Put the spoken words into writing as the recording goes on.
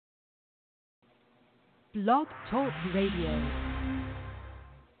Blog Talk Radio.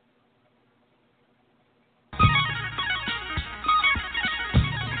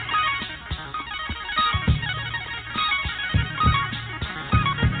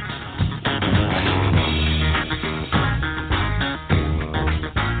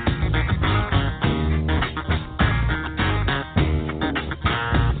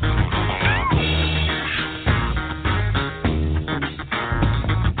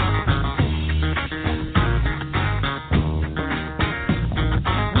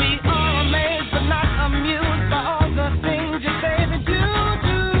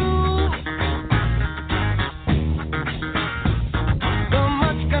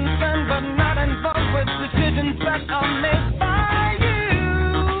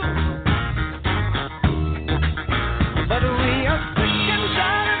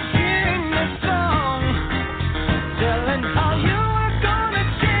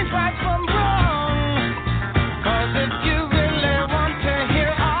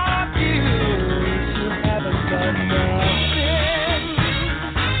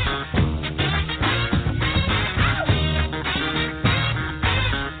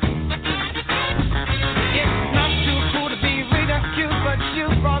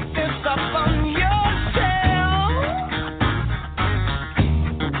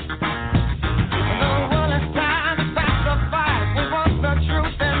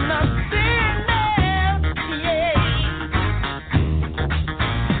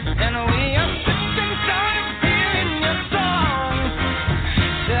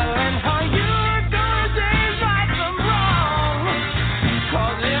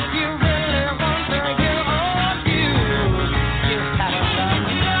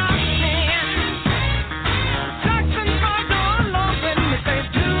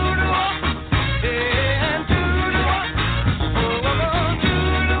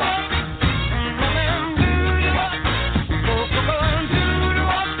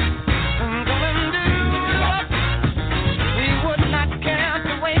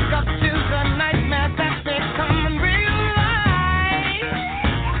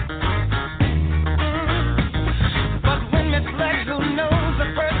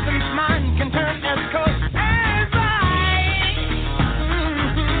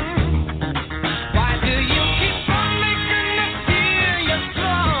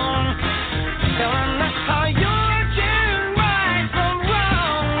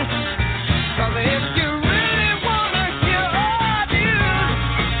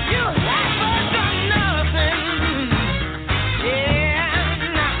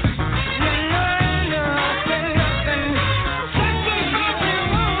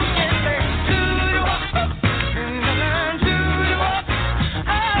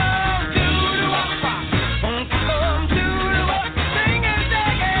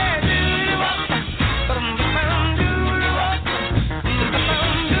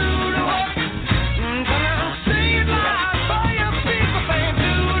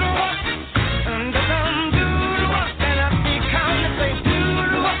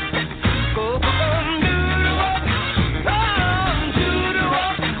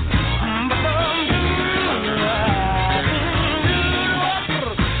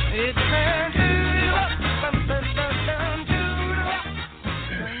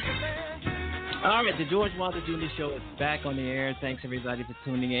 George Wilder Jr. Show is back on the air. Thanks, everybody, for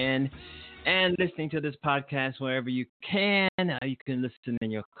tuning in and listening to this podcast wherever you can. You can listen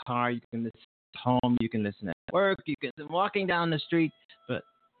in your car. You can listen at home. You can listen at work. You can listen walking down the street. But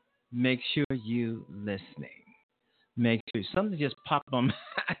make sure you listening. Make sure something just popped on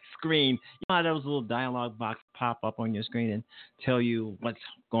my screen. You know how those little dialogue boxes pop up on your screen and tell you what's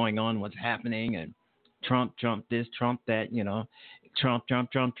going on, what's happening, and Trump this, Trump that, you know. Trump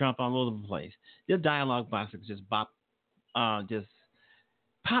all over the place. Your dialogue box just just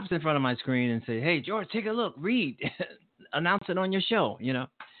pops in front of my screen and say, "Hey, George, take a look, read, announce it on your show," you know.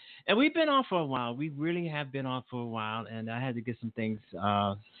 And we've been off for a while. We really have been off for a while, and I had to get some things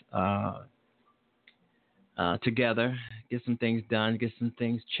together, get some things done, get some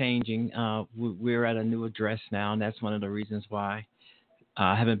things changing. We're at a new address now, and that's one of the reasons why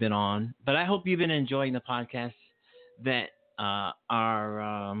I haven't been on. But I hope you've been enjoying the podcast that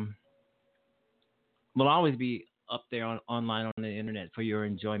will always be up there online on the internet for your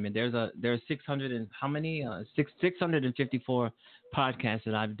enjoyment. There's 600 and how many? 654 podcasts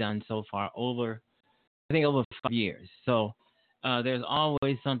that I've done so far over 5 years. So there's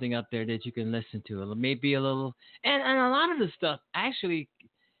always something up there that you can listen to. It may be a little, and a lot of the stuff actually,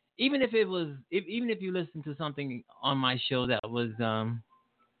 even if you listen to something on my show that was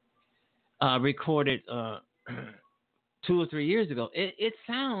recorded 2 or 3 years ago, it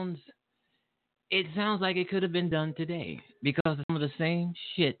sounds it sounds like it could have been done today because some of the same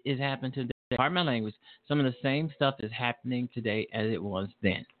shit is happening today. Pardon my language. Some of the same stuff is happening today as it was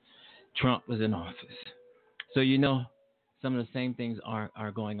then. Trump was in office. So some of the same things are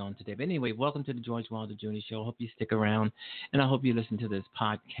going on today. But anyway, welcome to the George Wilder Jr. Show. I hope you stick around, and I hope you listen to this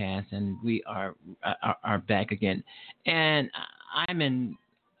podcast. And we are back again. And I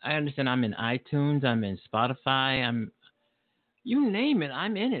understand I'm in iTunes, I'm in Spotify, you name it,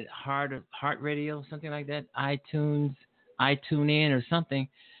 I'm in it. Heart Radio, something like that. iTunes, iTunes in or something.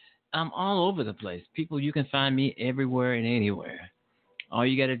 I'm all over the place. People, you can find me everywhere and anywhere. All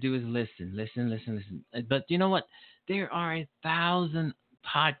you got to do is listen. But you know what? There are 1,000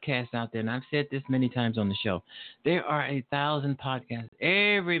 podcasts out there, and I've said this many times on the show. There are 1,000 podcasts.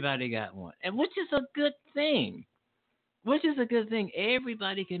 Everybody got one, and which is a good thing.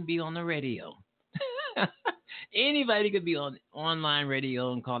 Everybody can be on the radio. Anybody could be on online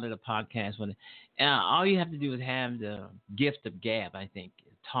radio and call it a podcast. All you have to do is have the gift of gab, I think,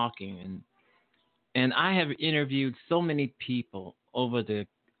 talking. And I have interviewed so many people over the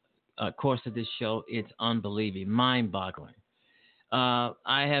course of this show. It's unbelievable, mind-boggling.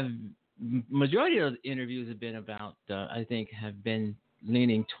 Majority of the interviews have been about, I think, have been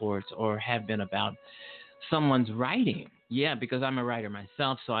leaning towards or have been about someone's writing. Yeah, because I'm a writer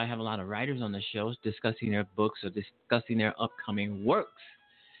myself, so I have a lot of writers on the shows discussing their books or discussing their upcoming works.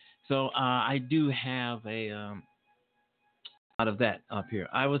 So I do have a lot of that up here.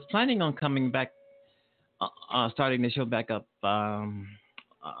 I was planning on coming back, starting the show back up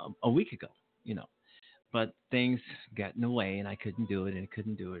a week ago, but things got in the way and I couldn't do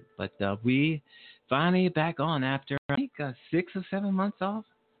it. But we finally back on after, I think, 6 or 7 months off.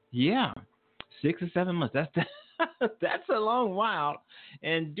 Yeah, 6 or 7 months. That's a long while.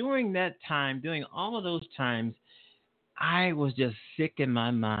 And during that time, during all of those times, I was just sick in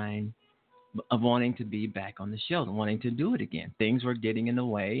my mind of wanting to be back on the show, wanting to do it again. Things were getting in the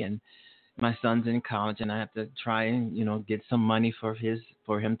way, and my son's in college, and I have to try and get some money for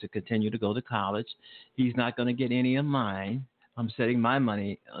him to continue to go to college. He's not going to get any of mine. I'm setting my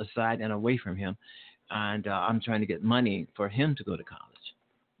money aside and away from him, and I'm trying to get money for him to go to college.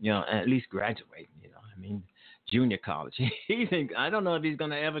 At least graduate. Junior college. I don't know if he's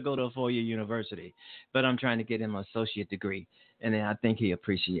going to ever go to a 4-year university, but I'm trying to get him an associate degree, and I think he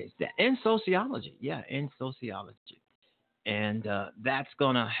appreciates that. In sociology, and that's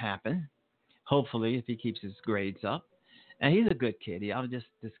going to happen. Hopefully, if he keeps his grades up. And he's a good kid. I was just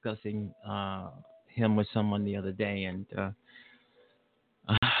discussing him with someone the other day, and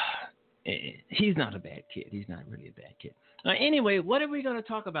he's not a bad kid. He's not really a bad kid. Anyway, what are we going to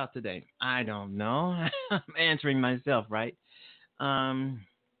talk about today? I don't know. I'm answering myself, right?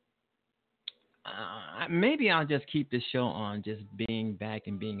 Maybe I'll just keep the show on, just being back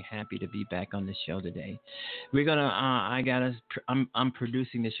and being happy to be back on the show today. We're gonna. I'm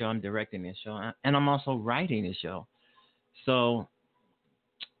producing the show. I'm directing the show, and I'm also writing the show. So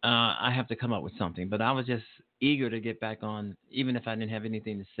I have to come up with something. But I was just eager to get back on, even if I didn't have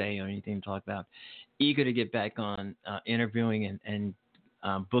anything to say or anything to talk about. Eager to get back on interviewing and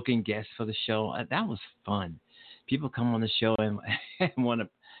booking guests for the show. That was fun. People come on the show and want to,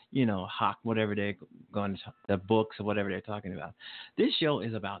 hawk whatever they're going to, the books or whatever they're talking about. This show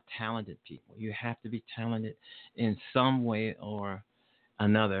is about talented people. You have to be talented in some way or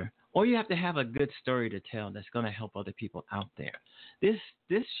another, or you have to have a good story to tell that's going to help other people out there. This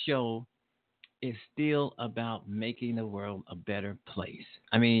show is still about making the world a better place.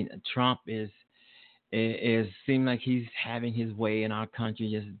 I mean, Trump seems like he's having his way in our country,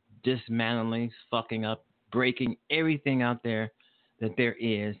 just dismantling, fucking up, breaking everything out there that there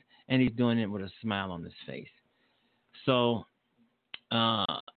is, and he's doing it with a smile on his face. So,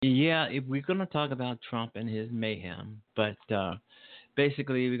 if we're going to talk about Trump and his mayhem, but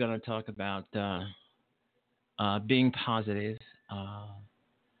basically we're going to talk about being positive,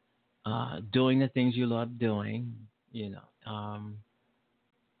 doing the things you love doing,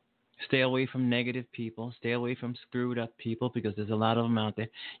 stay away from negative people, stay away from screwed up people, because there's a lot of them out there.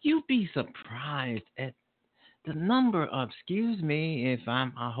 You'd be surprised at the number of,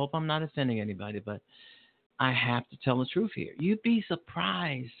 I hope I'm not offending anybody, but I have to tell the truth here. You'd be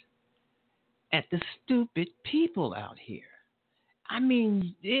surprised at the stupid people out here. I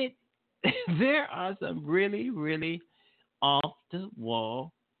mean, there are some really, really off the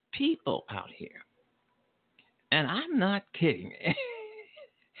wall people out here. And I'm not kidding.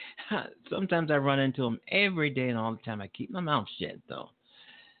 Sometimes I run into them every day and all the time. I keep my mouth shut, though.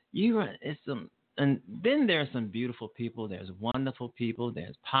 And then there's some beautiful people. There's wonderful people.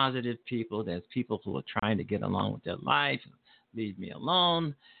 There's positive people. There's people who are trying to get along with their life. Leave me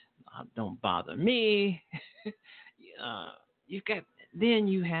alone. don't bother me. You got then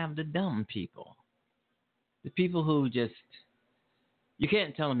you have the dumb people, the people who just you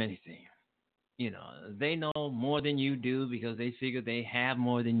can't tell them anything. They know more than you do because they figure they have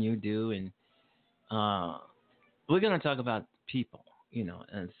more than you do, and uh, we're gonna talk about people,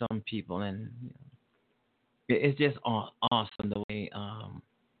 and some people, and it's just awesome the way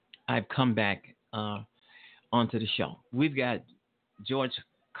I've come back onto the show. We've got George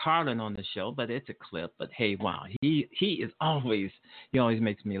Carlin on the show, but it's a clip. But hey, wow, he always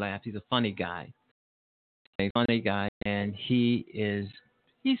makes me laugh. He's a funny guy, and he's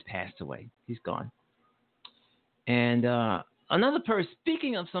passed away. He's gone. And another person.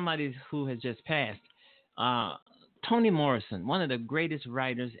 Speaking of somebody who has just passed, uh, Toni Morrison, one of the greatest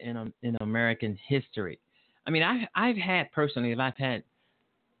writers in American history. I mean, I've had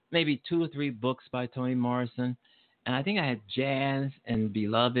maybe 2 or 3 books by Toni Morrison, and I think I had Jazz and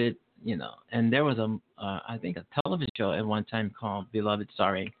Beloved, and there was I think a television show at one time called Beloved,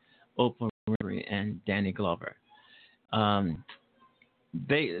 starring Oprah Winfrey and Danny Glover. Um,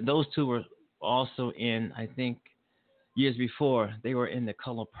 those two were also in, I think, years before they were in The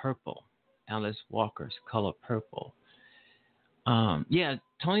Color Purple, Alice Walker's Color Purple. Yeah,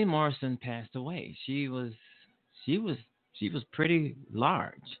 Toni Morrison passed away. She was pretty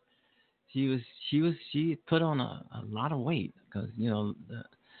large. She put on a lot of weight because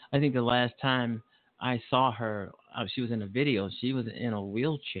I think the last time I saw her, she was in a video. She was in a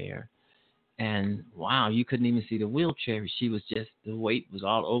wheelchair, and wow, you couldn't even see the wheelchair. The weight was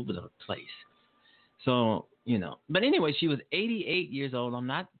all over the place. So but anyway, she was 88 years old. I'm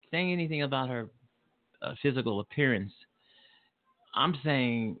not saying anything about her physical appearance. I'm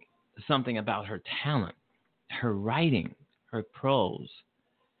saying something about her talent, her writing, her prose.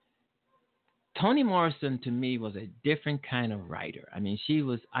 Toni Morrison to me was a different kind of writer. I mean,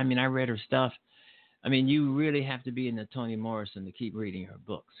 I read her stuff. I mean, you really have to be into Toni Morrison to keep reading her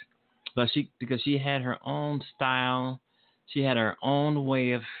books. But because she had her own style, she had her own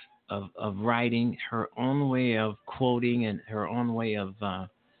way of writing, her own way of quoting, and her own way of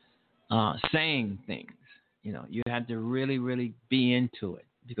saying things. You had to really, really be into it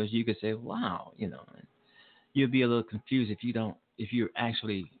because you could say, wow, you'd be a little confused if you're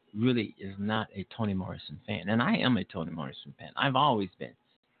actually really is not a Toni Morrison fan. And I am a Toni Morrison fan. I've always been.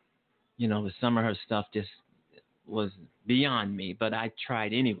 But some of her stuff just was beyond me, but I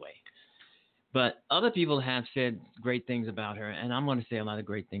tried anyway. But other people have said great things about her, and I'm going to say a lot of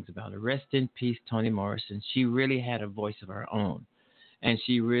great things about her. Rest in peace, Toni Morrison. She really had a voice of her own, and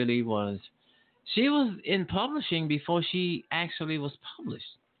she really was. She was in publishing before she actually was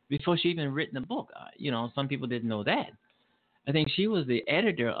published, before she even written a book. Some people didn't know that. I think she was the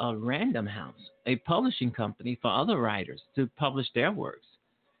editor of Random House, a publishing company for other writers to publish their works.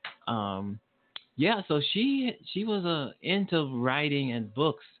 Yeah, so she was into writing and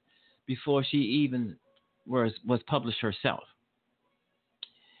books before she even was published herself.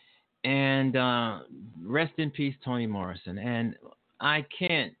 And rest in peace, Toni Morrison. And I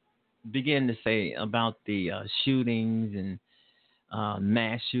can't begin to say about the shootings and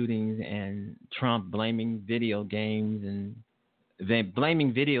mass shootings and Trump blaming video games and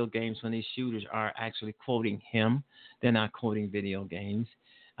blaming video games when these shooters are actually quoting him. They're not quoting video games.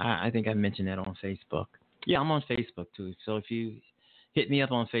 I think I mentioned that on Facebook. Yeah, I'm on Facebook too. So if you hit me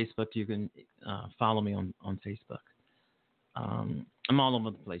up on Facebook, you can follow me on Facebook. I'm all over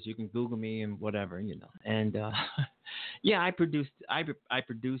the place. You can Google me and whatever, And yeah, I produced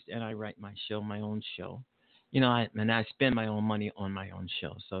and I write my own show. And I spend my own money on my own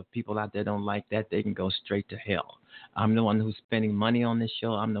show. So if people out there don't like that, they can go straight to hell. I'm the one who's spending money on this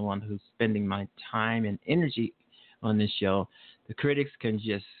show. I'm the one who's spending my time and energy on this show. The critics can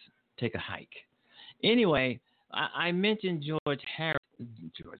just take a hike. Anyway, I mentioned George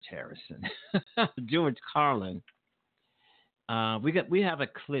Harrison, George Carlin. We have a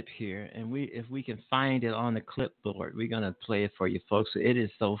clip here, and if we can find it on the clipboard, we're gonna play it for you folks. It is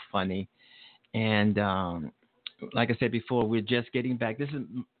so funny, and like I said before, we're just getting back. This is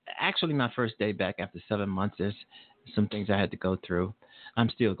actually my first day back after 7 months. There's some things I had to go through. I'm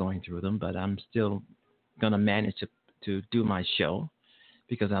still going through them, but I'm still gonna manage to do my show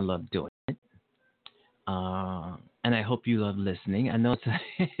because I love doing it. And I hope you love listening. I know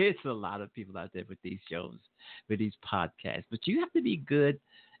it's a lot of people out there with these shows, with these podcasts, but you have to be good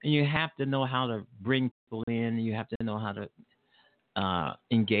and you have to know how to bring people in. You have to know how to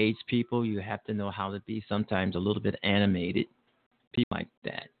engage people. You have to know how to be sometimes a little bit animated, people like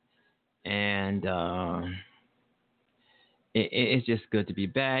that. And it's just good to be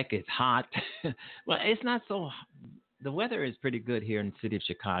back. It's hot. Well, it's not so the weather is pretty good here in the city of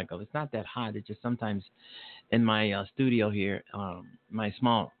Chicago. It's not that hot. It's just sometimes in my studio here, I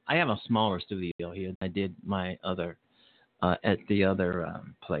have a smaller studio here. I did my other at the other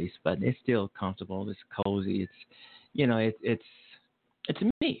place, but it's still comfortable. It's cozy. It's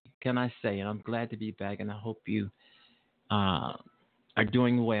me, can I say? And I'm glad to be back, and I hope you are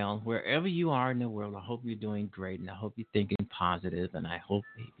doing well wherever you are in the world. I hope you're doing great, and I hope you're thinking positive, and I hope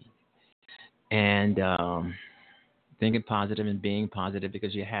maybe and thinking positive and being positive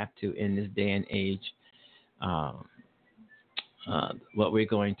because you have to in this day and age. What we're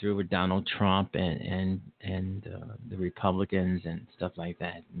going through with Donald Trump and the Republicans and stuff like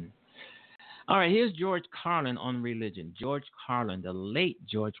that. All right, here's George Carlin on religion. George Carlin, the late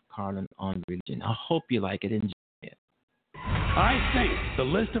George Carlin on religion. I hope you like it. Enjoy it. I think the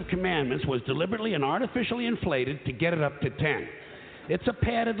list of commandments was deliberately and artificially inflated to get it up to 10. It's a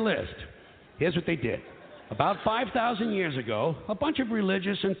padded list. Here's what they did. About 5,000 years ago, a bunch of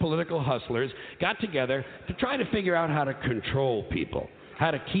religious and political hustlers got together to try to figure out how to control people,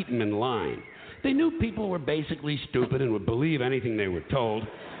 how to keep them in line. They knew people were basically stupid and would believe anything they were told,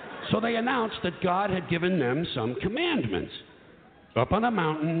 so they announced that God had given them some commandments. Up on a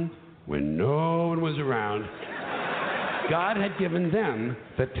mountain, when no one was around, God had given them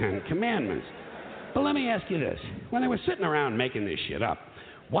the 10 Commandments. But let me ask you this. When they were sitting around making this shit up,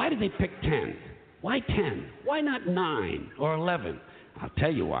 why did they pick 10? Why 10? Why not 9 or 11? I'll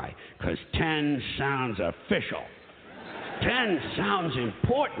tell you why. Because 10 sounds official. 10 sounds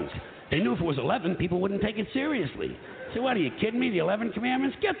important. They knew if it was 11, people wouldn't take it seriously. Say, what, are you kidding me? The 11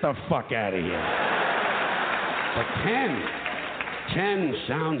 Commandments? Get the fuck out of here. But 10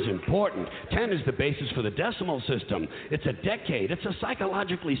 sounds important. 10 is the basis for the decimal system. It's a decade. It's a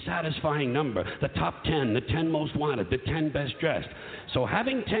psychologically satisfying number. The top 10, the 10 most wanted, the 10 best dressed. So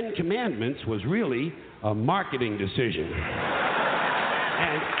having 10 commandments was really a marketing decision.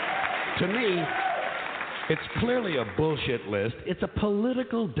 And to me, it's clearly a bullshit list. It's a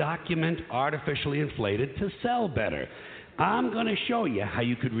political document artificially inflated to sell better. I'm going to show you how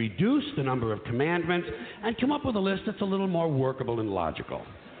you could reduce the number of commandments and come up with a list that's a little more workable and logical.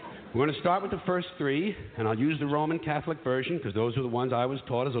 We're going to start with the first 3, and I'll use the Roman Catholic version because those are the ones I was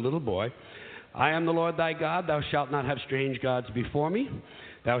taught as a little boy. I am the Lord thy God. Thou shalt not have strange gods before me.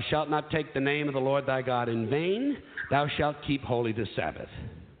 Thou shalt not take the name of the Lord thy God in vain. Thou shalt keep holy the Sabbath.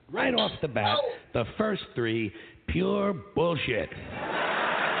 Right off the bat, the first 3, pure bullshit.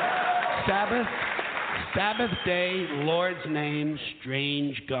 Sabbath day, Lord's name,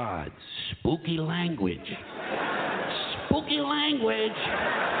 strange gods. Spooky language. Spooky language.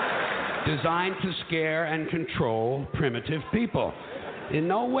 Designed to scare and control primitive people. In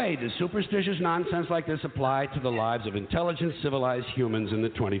no way does superstitious nonsense like this apply to the lives of intelligent, civilized humans in the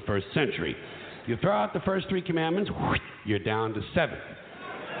 21st century. You throw out the first 3 commandments, you're down to 7.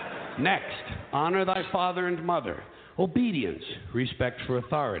 Next, honor thy father and mother. Obedience, respect for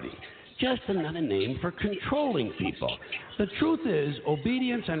authority. Just another name for controlling people. The truth is,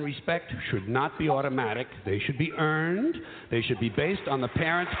 obedience and respect should not be automatic. They should be earned. They should be based on the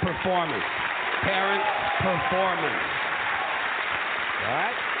parent's performance. Parent performance. All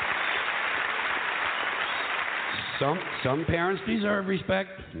right? Some parents deserve respect.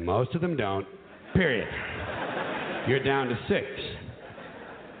 Most of them don't. Period. You're down to 6.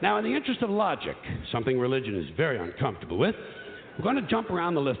 Now, in the interest of logic, something religion is very uncomfortable with, we're going to jump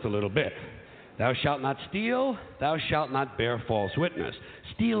around the list a little bit. Thou shalt not steal. Thou shalt not bear false witness.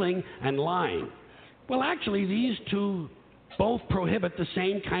 Stealing and lying. Well, actually, these 2 both prohibit the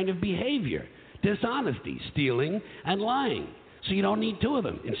same kind of behavior. Dishonesty, stealing, and lying. So you don't need 2 of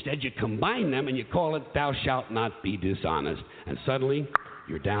them. Instead, you combine them and you call it thou shalt not be dishonest. And suddenly,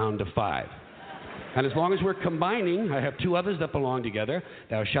 you're down to 5. And as long as we're combining, I have 2 others that belong together.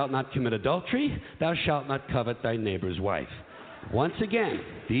 Thou shalt not commit adultery. Thou shalt not covet thy neighbor's wife. Once again,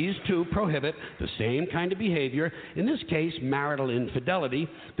 these 2 prohibit the same kind of behavior, in this case, marital infidelity.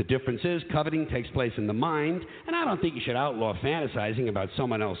 The difference is coveting takes place in the mind, and I don't think you should outlaw fantasizing about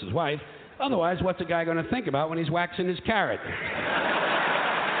someone else's wife. Otherwise, what's a guy going to think about when he's waxing his carrot?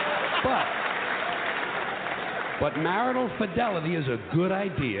 But marital fidelity is a good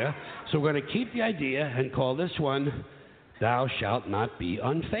idea, so we're going to keep the idea and call this one, thou shalt not be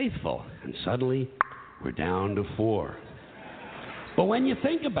unfaithful. And suddenly, we're down to 4. But when you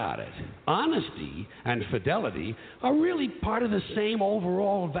think about it, honesty and fidelity are really part of the same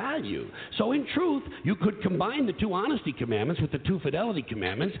overall value. So in truth, you could combine the 2 honesty commandments with the 2 fidelity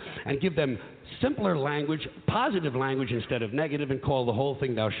commandments and give them simpler language, positive language instead of negative, and call the whole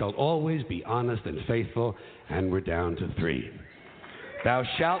thing, thou shalt always be honest and faithful, and we're down to 3. Thou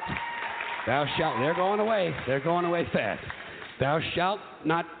shalt Thou shalt, they're going away. They're going away fast. Thou shalt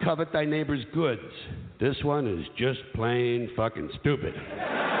not covet thy neighbor's goods. This one is just plain fucking stupid.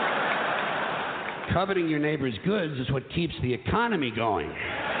 Coveting your neighbor's goods is what keeps the economy going.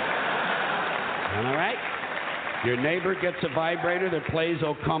 Am I right? Your neighbor gets a vibrator that plays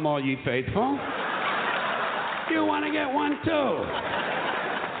 "O Come All Ye Faithful." You want to get one too.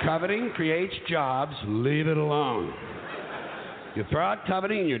 Coveting creates jobs. Leave it alone. You throw out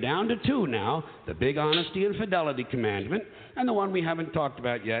coveting and you're down to two now. The big honesty and fidelity commandment, and the one we haven't talked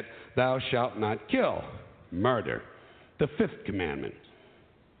about yet, thou shalt not kill. Murder. The fifth commandment.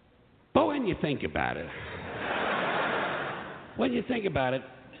 But when you think about it,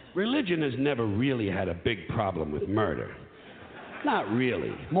 religion has never really had a big problem with murder. Not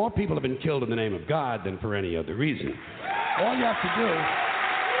really. More people have been killed in the name of God than for any other reason. All you have to do...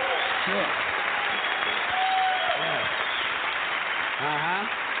 Sure.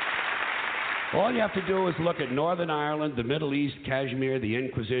 All you have to do is look at Northern Ireland, the Middle East, Kashmir, the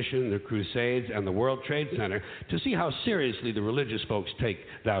Inquisition, the Crusades, and the World Trade Center to see how seriously the religious folks take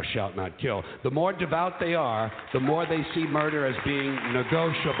 "thou shalt not kill." The more devout they are, the more they see murder as being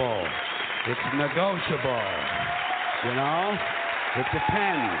negotiable. It's negotiable. You know? It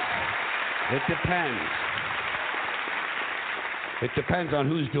depends. It depends. It depends on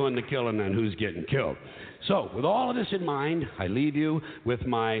who's doing the killing and who's getting killed. So, with all of this in mind, I leave you with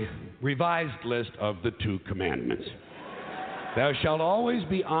my revised list of the 2 commandments. Thou shalt always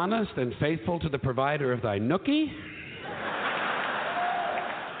be honest and faithful to the provider of thy nookie.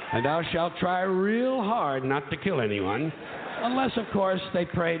 And thou shalt try real hard not to kill anyone, unless, of course, they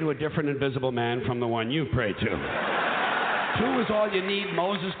pray to a different invisible man from the one you pray to. 2 is all you need.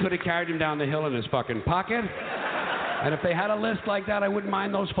 Moses could have carried him down the hill in his fucking pocket. And if they had a list like that, I wouldn't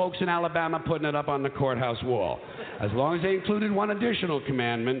mind those folks in Alabama putting it up on the courthouse wall. As long as they included one additional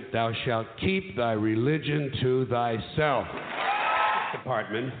commandment, thou shalt keep thy religion to thyself.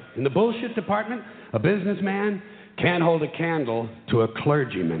 In the bullshit department, a businessman can't hold a candle to a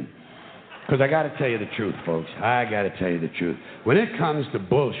clergyman. Because I got to tell you the truth, folks. I got to tell you the truth. When it comes to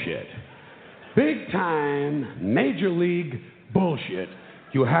bullshit, big time, major league bullshit,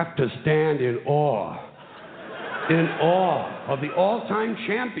 you have to stand in awe. In awe of the all-time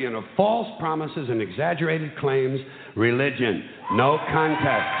champion of false promises and exaggerated claims, religion. No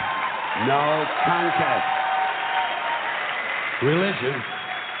contest. No contest.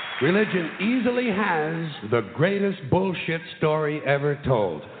 Religion easily has the greatest bullshit story ever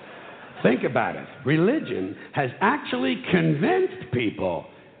told. Think about it. Religion has actually convinced people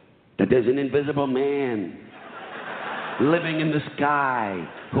that there's an invisible man living in the sky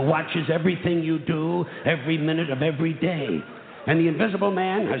who watches everything you do every minute of every day. And the invisible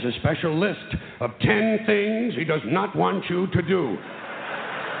man has a special list of 10 things he does not want you to do.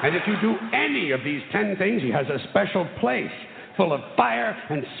 And if you do any of these 10 things, he has a special place full of fire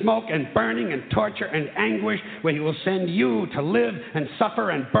and smoke and burning and torture and anguish where he will send you to live and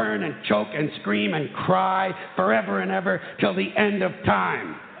suffer and burn and choke and scream and cry forever and ever till the end of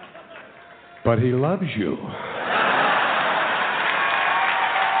time. But he loves you.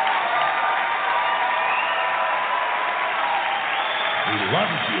 He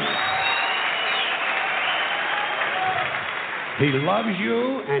loves you. He loves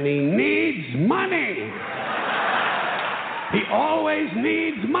you and he needs money. He always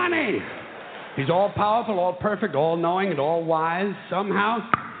needs money. He's all powerful, all perfect, all knowing, and all wise. Somehow,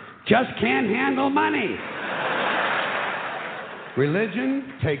 just can't handle money.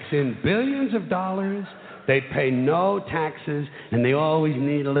 Religion takes in billions of dollars. They pay no taxes, and they always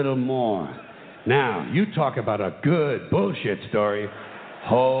need a little more. Now, you talk about a good bullshit story.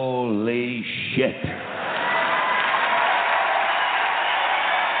 Holy shit.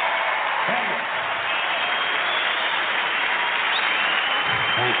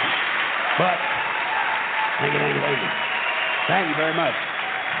 Thank you. But, thank you. Thank you very much.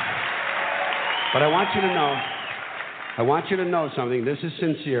 But I want you to know something. This is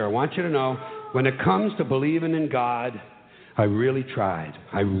sincere. I want you to know, when it comes to believing in God, I really tried.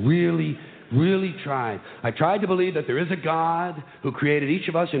 I really tried. I tried to believe that there is a God who created each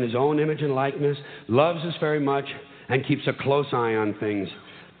of us in his own image and likeness, loves us very much, and keeps a close eye on things.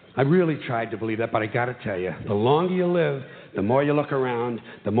 I really tried to believe that, but I got to tell you, the longer you live, the more you look around,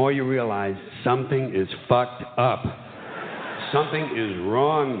 the more you realize something is fucked up. Something is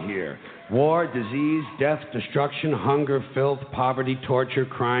wrong here. War, disease, death, destruction, hunger, filth, poverty, torture,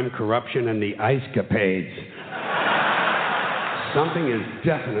 crime, corruption, and the ice-capades. Something is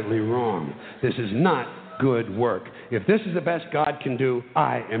definitely wrong. This is not good work. If this is the best God can do,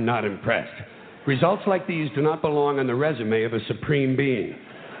 I am not impressed. Results like these do not belong on the resume of a supreme being.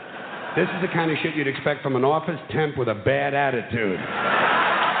 This is the kind of shit you'd expect from an office temp with a bad attitude.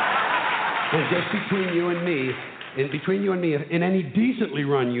 And just between you and me, in any decently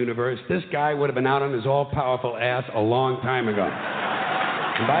run universe, this guy would have been out on his all-powerful ass a long time ago.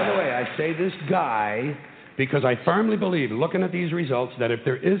 And by the way, I say this guy because I firmly believe, looking at these results, that if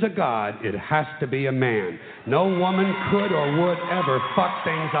there is a God, it has to be a man. No woman could or would ever fuck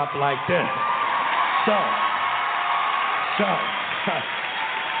things up like this.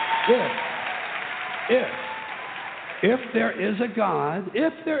 If there is a God,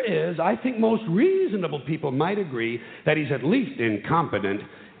 if there is, I think most reasonable people might agree that he's at least incompetent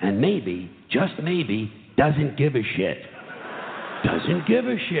and maybe, just maybe, doesn't give a shit. Doesn't give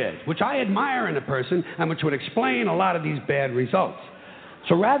a shit, which I admire in a person and which would explain a lot of these bad results.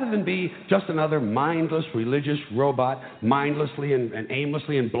 So rather than be just another mindless religious robot, mindlessly and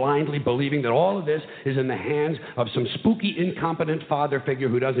aimlessly and blindly believing that all of this is in the hands of some spooky, incompetent father figure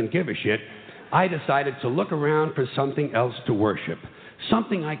who doesn't give a shit, I decided to look around for something else to worship,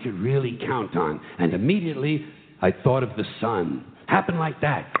 something I could really count on. And immediately, I thought of the sun. Happened like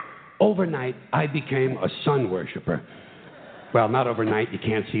that. Overnight, I became a sun worshiper. Well, not overnight. You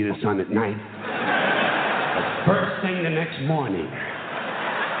can't see the sun at night. But first thing the next morning,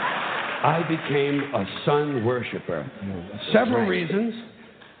 I became a sun worshiper. Several reasons.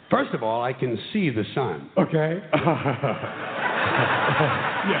 First of all, I can see the sun. Okay?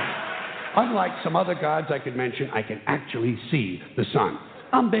 Yeah. Unlike some other gods I could mention, I can actually see the sun.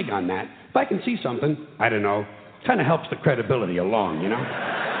 I'm big on that. If I can see something, I don't know, kind of helps the credibility along, you know?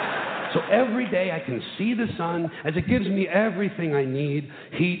 So every day I can see the sun as it gives me everything I need.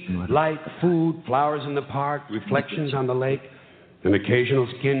 Heat, light, food, flowers in the park, reflections on the lake, an occasional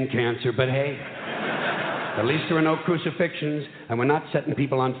skin cancer. But hey, at least there are no crucifixions, and we're not setting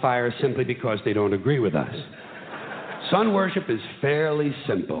people on fire simply because they don't agree with us. Sun worship is fairly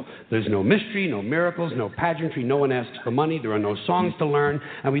simple. There's no mystery, no miracles, no pageantry. No one asks for money. There are no songs to learn.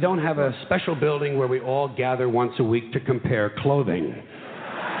 And we don't have a special building where we all gather once a week to compare clothing.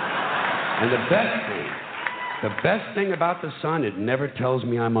 And the best thing about the sun, it never tells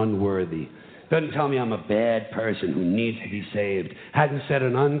me I'm unworthy. Doesn't tell me I'm a bad person who needs to be saved. Hasn't said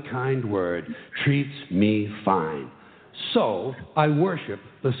an unkind word. Treats me fine. So I worship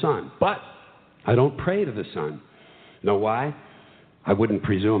the sun. But I don't pray to the sun. Know why? I wouldn't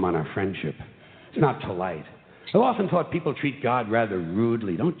presume on our friendship. It's not polite. I've often thought people treat God rather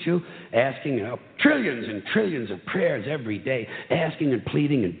rudely, don't you? Asking trillions and trillions of prayers every day, asking and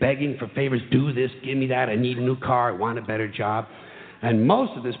pleading and begging for favors. Do this, give me that, I need a new car, I want a better job. And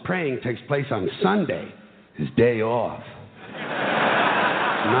most of this praying takes place on Sunday, his day off.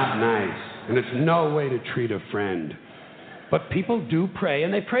 Not nice. And it's no way to treat a friend. But people do pray,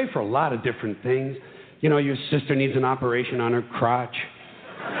 and they pray for a lot of different things. You know, your sister needs an operation on her crotch.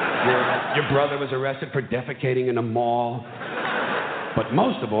 Your brother was arrested for defecating in a mall. But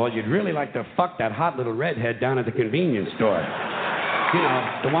most of all, you'd really like to fuck that hot little redhead down at the convenience store. You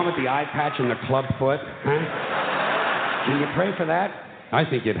know, the one with the eye patch and the club foot, huh? Can you pray for that? I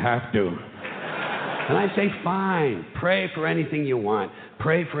think you'd have to. And I say, fine, pray for anything you want.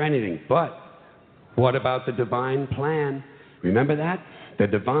 Pray for anything. But what about the divine plan? Remember that? The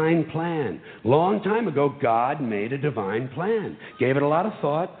divine plan. Long time ago, God made a divine plan. Gave it a lot of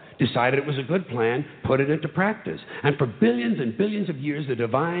thought, decided it was a good plan, put it into practice. And for billions and billions of years, the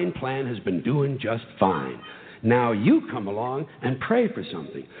divine plan has been doing just fine. Now you come along and pray for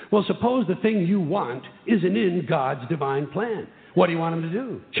something. Well, suppose the thing you want isn't in God's divine plan. What do you want him to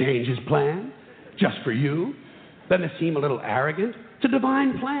do? Change his plan? Just for you? Doesn't it seem a little arrogant? It's a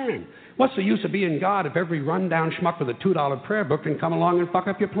divine plan. What's the use of being God if every rundown schmuck with a $2 prayer book can come along and fuck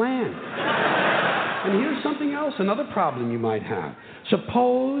up your plan? And here's something else, another problem you might have.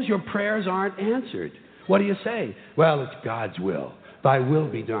 Suppose your prayers aren't answered. What do you say? Well, it's God's will. Thy will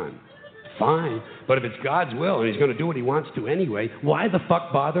be done. Fine, but if it's God's will and he's going to do what he wants to anyway, why the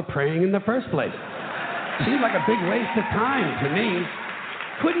fuck bother praying in the first place? Seems like a big waste of time to me.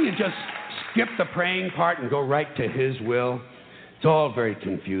 Couldn't you just skip the praying part and go right to his will? It's all very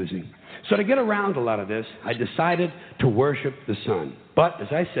confusing. So to get around a lot of this, I decided to worship the sun. But, as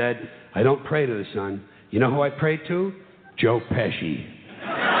I said, I don't pray to the sun. You know who I pray to? Joe Pesci.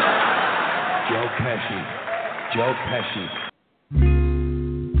 Joe Pesci. Joe Pesci.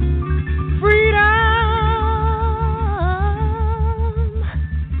 Freedom!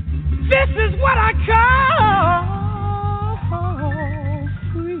 This is what I call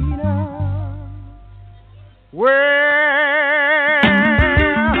freedom. Where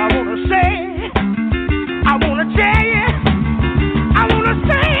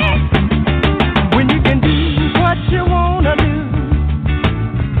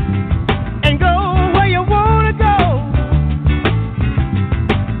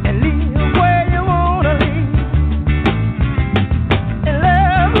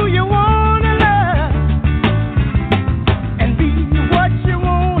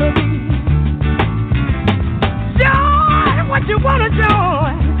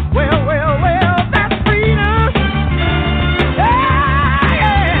joy. Well, well, well, that's freedom. Yeah,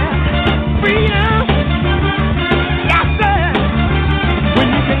 yeah. Freedom. Yes, sir. When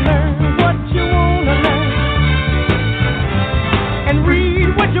you can learn what you want to learn and read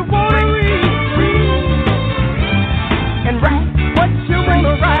what you want to read and write what you want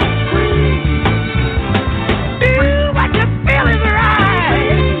to write. Do what you feel is right.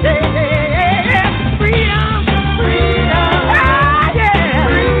 Yeah, yeah, yeah. Freedom. Freedom. Ah, yeah.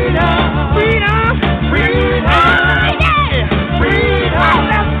 Freedom. Freedom. Freedom. Ah, yeah. Freedom. Oh,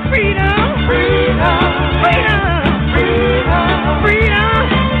 that's freedom. Freedom. Freedom. Freedom. Freedom.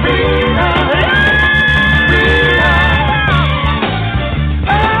 Freedom. Freedom.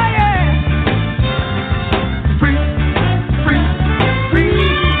 Oh, yeah. Free. Free. Free. Free.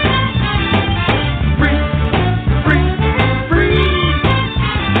 Free. Free. Free.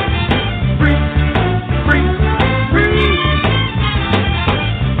 Free. Free.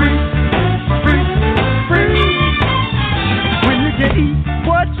 Free. Free. Free. When you can eat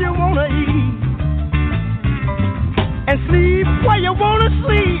what you wanna eat and sleep where you wanna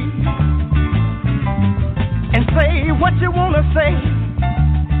sleep and say what you wanna say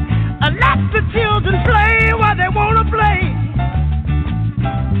and let the children play while they wanna play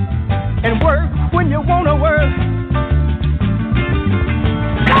and work when you wanna work,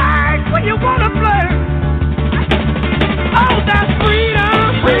 flirt when you wanna flirt. Oh, that's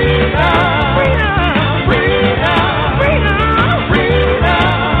freedom. Freedom. Freedom. Freedom. Freedom. Freedom.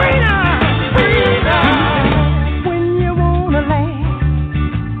 Freedom. Freedom. When you wanna laugh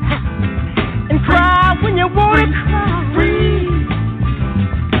and cry when you wanna cry. Free.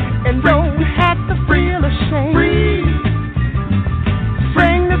 And don't have to feel ashamed. Free.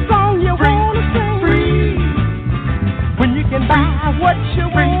 Sing the song you wanna sing. Free. When you can buy what you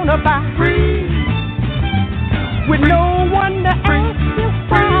wanna buy. Free. With no one to ask you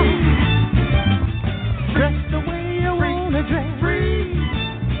why. Dress the way you wanna dress. Free.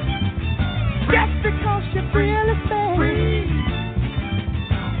 Just because you feel it's bad. Free.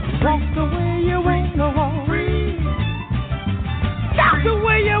 Walk the way you wanna walk. Free. Talk the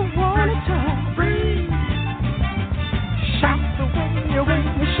way you wanna talk. Free. Shout the way you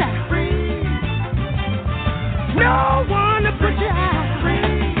wanna shout. Free. No one to put you out. Free.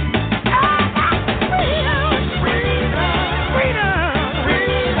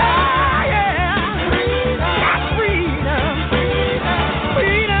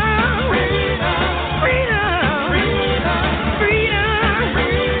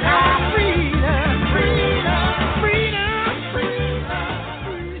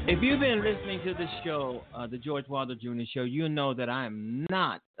 If you've been listening to the show, the George Wilder Jr. Show, you know that I am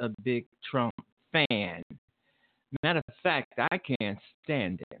not a big Trump fan. Matter of fact, I can't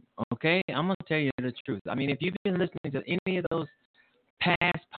stand him. Okay? I'm going to tell you the truth. I mean, if you've been listening to any of those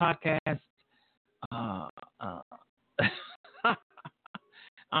past podcasts,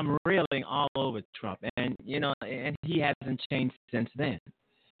 I'm reeling all over Trump. And, you know, and he hasn't changed since then.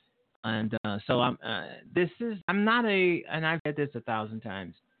 And so I'm not a, and I've said this 1,000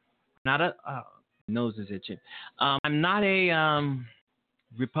 times, not a, nose is itching. I'm not a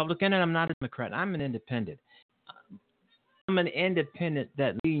Republican and I'm not a Democrat. I'm an independent. I'm an independent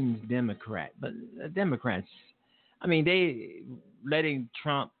that leans Democrat. But Democrats, I mean, they letting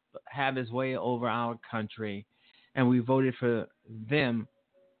Trump have his way over our country, and we voted for them,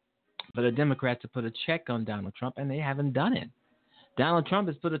 for the Democrats to put a check on Donald Trump, and they haven't done it. Donald Trump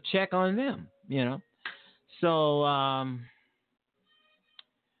has put a check on them, you know. So,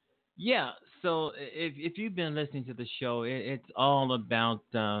 yeah. So if you've been listening to the show, it's all about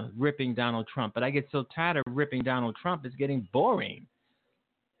ripping Donald Trump. But I get so tired of ripping Donald Trump, it's getting boring.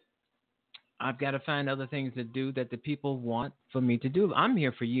 I've got to find other things to do that the people want for me to do. I'm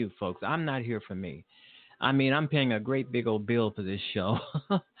here for you, folks. I'm not here for me. I mean, I'm paying a great big old bill for this show.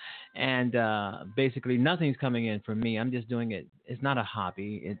 And basically nothing's coming in for me. I'm just doing it. It's not a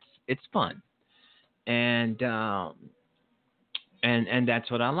hobby. It's fun. And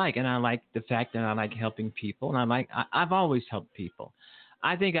that's what I like. And I like the fact that I like helping people. And I've always helped people.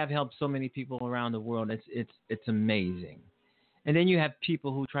 I think I've helped so many people around the world. It's amazing. And then you have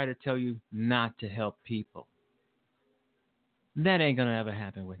people who try to tell you not to help people. That ain't going to ever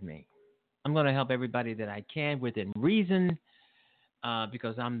happen with me. I'm going to help everybody that I can within reason,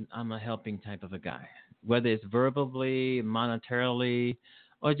 because I'm a helping type of a guy, whether it's verbally, monetarily,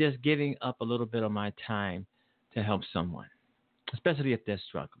 or just giving up a little bit of my time to help someone, especially if they're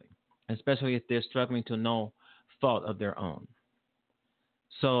struggling to no fault of their own.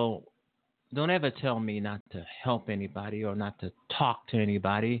 So don't ever tell me not to help anybody or not to talk to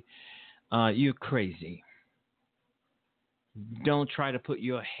anybody. You're crazy. don't try to put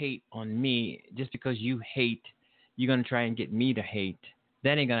your hate on me. Just because you hate, you're going to try and get me to hate.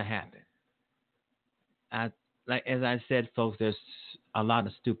 That ain't going to happen. Like as I said, folks, there's a lot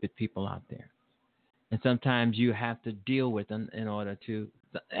of stupid people out there. And sometimes you have to deal with them in order to,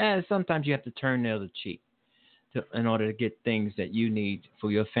 sometimes you have to turn the other cheek in order to get things that you need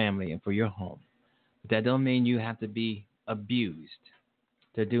for your family and for your home. But that don't mean you have to be abused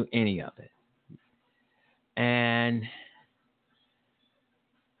to do any of it. And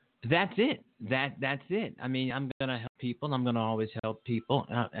that's it. That's it. I mean, I'm going to help people. I'm going to always help people.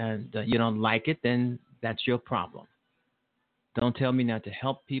 And you don't like it, then that's your problem. Don't tell me not to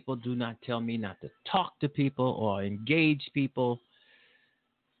help people. Do not tell me not to talk to people or engage people.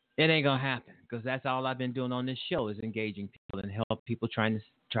 It ain't going to happen because that's all I've been doing on this show is engaging people and help people try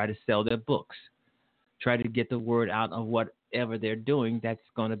to sell their books, try to get the word out of whatever they're doing that's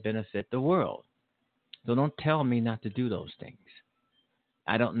going to benefit the world. So don't tell me not to do those things.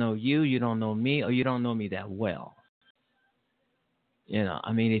 I don't know you, you don't know me, or you don't know me that well. You know,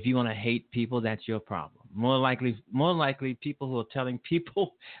 I mean, if you want to hate people, that's your problem. More likely, people who are telling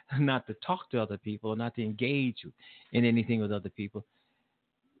people not to talk to other people or not to engage in anything with other people.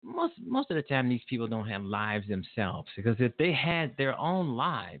 Most of the time, these people don't have lives themselves, because if they had their own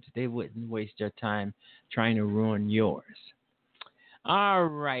lives, they wouldn't waste their time trying to ruin yours. All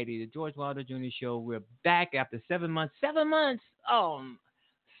righty, the George Wilder Jr. Show. We're back after 7 months. 7 months. Oh,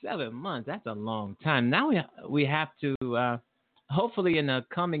 7 months. That's a long time. Now we have to. Hopefully, in the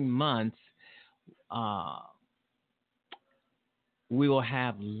coming months, we will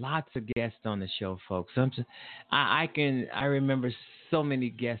have lots of guests on the show, folks. I remember so many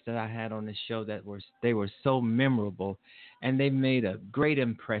guests that I had on the show that were so memorable, and they made a great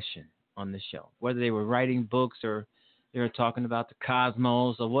impression on the show. Whether they were writing books or they were talking about the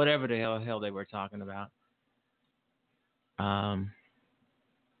cosmos or whatever the hell they were talking about.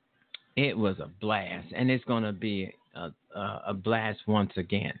 It was a blast, and it's going to be a blast once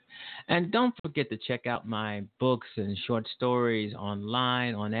again. And don't forget to check out my books and short stories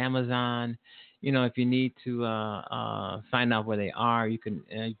online on Amazon. You know, if you need to find out where they are, you can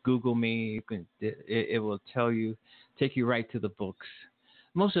Google me. It will take you right to the books.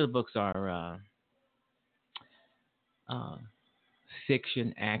 Most of the books are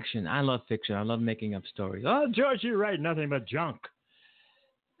fiction, action. I love fiction. I love making up stories. Oh, George, you write nothing but junk.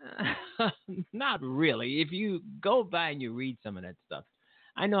 Not really. If you go by and you read some of that stuff,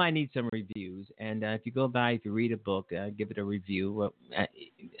 I know I need some reviews. And if you read a book, give it a review.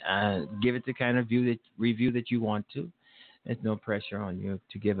 Give it the kind of review that you want to. There's no pressure on you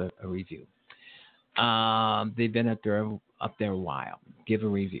to give a review. They've been up there a while. Give a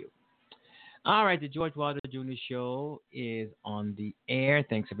review. All right, the George Wilder Jr. Show is on the air.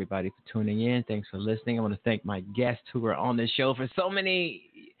 Thanks, everybody, for tuning in. Thanks for listening. I want to thank my guests who were on the show for so many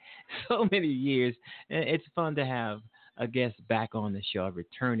years. It's fun to have a guest back on the show, a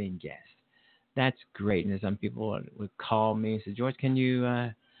returning guest. That's great. And some people would call me and say, George, can you,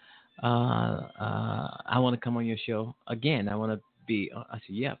 I want to come on your show again. I want to be, I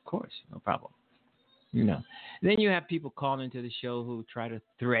said, yeah, of course, no problem. You know, then you have people call into the show who try to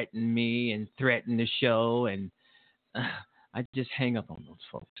threaten me and threaten the show, and I just hang up on those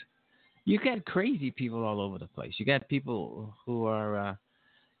folks. You got crazy people all over the place. You got people who are,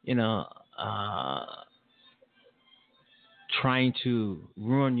 trying to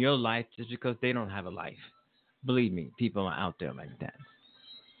ruin your life just because they don't have a life. Believe me, people are out there like that.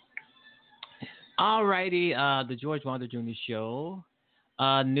 All righty, the George Wilder Jr. Show.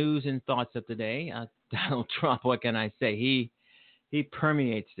 News and thoughts of today. Donald Trump, what can I say? He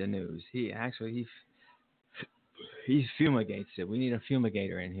permeates the news. He fumigates it. We need a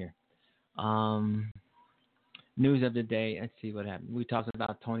fumigator in here. News of the day. Let's see what happened. We talked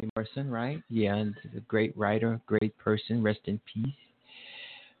about Toni Morrison, right? Yeah, and a great writer, great person. Rest in peace.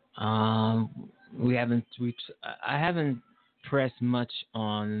 I haven't pressed much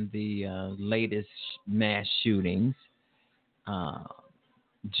on the latest mass shootings.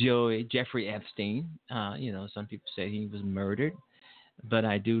 Jeffrey Epstein, some people say he was murdered, but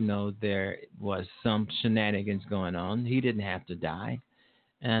I do know there was some shenanigans going on. He didn't have to die.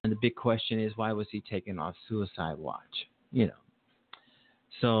 And the big question is, why was he taken off suicide watch?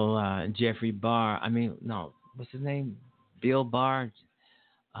 So Jeffrey Barr, what's his name? Bill Barr.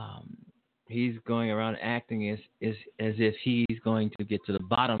 He's going around acting as if he's going to get to the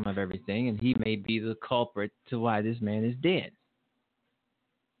bottom of everything, and he may be the culprit to why this man is dead.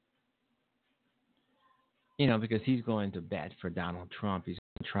 Because he's going to bat for Donald Trump. He's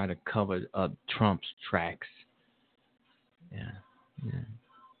going to try to cover up Trump's tracks. Yeah.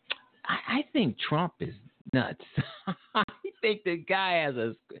 I think Trump is nuts. think the guy has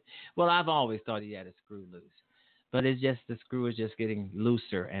a? Well, I've always thought he had a screw loose, but it's just the screw is just getting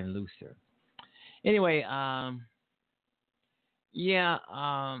looser and looser. Anyway, yeah,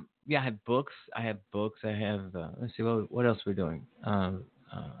 I have books. I have. Let's see, what else we're doing.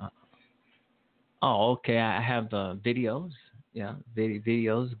 Okay. I have videos. Yeah,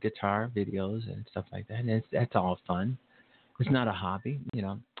 videos, guitar videos, and stuff like that. And that's all fun. It's not a hobby,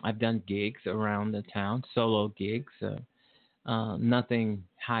 I've done gigs around the town, solo gigs. Nothing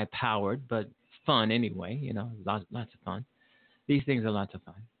high powered, but fun anyway. Lots of fun. These things are lots of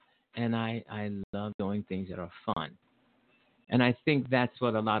fun, and I love doing things that are fun. And I think that's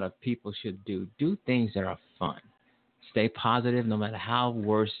what a lot of people should do. Do things that are fun. Stay positive no matter how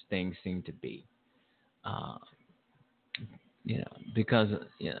worse things seem to be. Because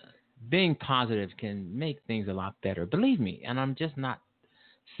being positive can make things a lot better. Believe me, and I'm just not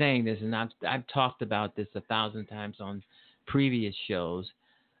saying this, and I've talked about this 1,000 times on previous shows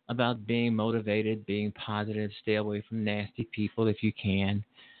about being motivated, being positive, stay away from nasty people if you can,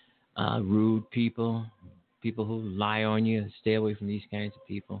 rude people who lie on you, stay away from these kinds of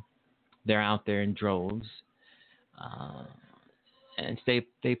people. They're out there in droves, and stay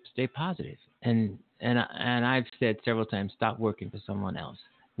positive. And I've said several times, stop working for someone else.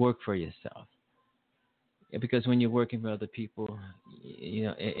 Work for yourself. Because when you're working for other people,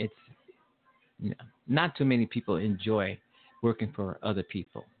 it's not too many people enjoy working for other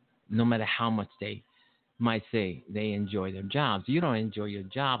people, no matter how much they might say they enjoy their jobs. You don't enjoy your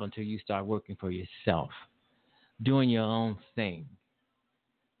job until you start working for yourself, doing your own thing,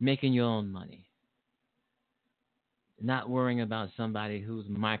 making your own money, not worrying about somebody who's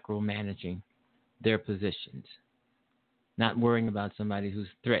micromanaging their positions, not worrying about somebody who's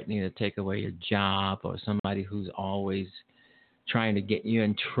threatening to take away your job, or somebody who's always trying to get you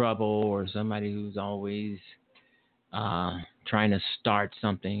in trouble, or somebody who's always trying to start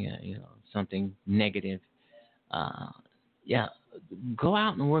something, something negative. Go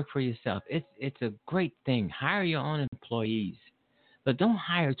out and work for yourself. It's a great thing. Hire your own employees, but don't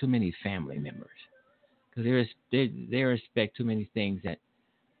hire too many family members, because they respect too many things that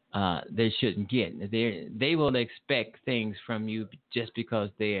they shouldn't get. They will expect things from you just because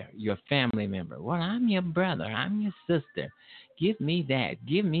they're your family member. Well, I'm your brother. I'm your sister. Give me that.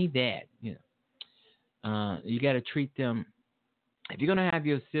 Give me that. You got to treat them. If you're going to have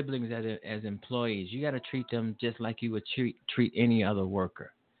your siblings as employees, you got to treat them just like you would treat any other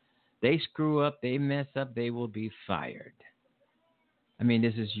worker. They screw up, they mess up, they will be fired. I mean,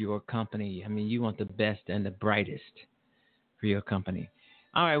 this is your company. I mean, you want the best and the brightest for your company.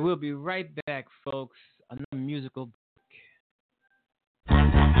 All right, we'll be right back, folks. Another musical break.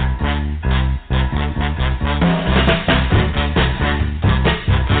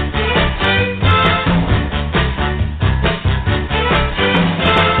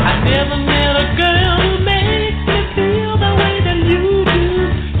 I never met a girl who makes me feel the way that you do.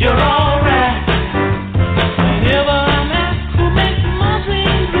 You're alright. Whenever I'm asked who makes my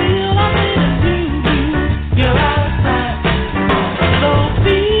dreams real, I say that you do. You're outside. So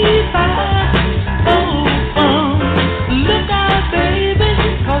be fine. Oh, look out,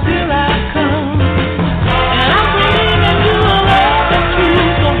 baby.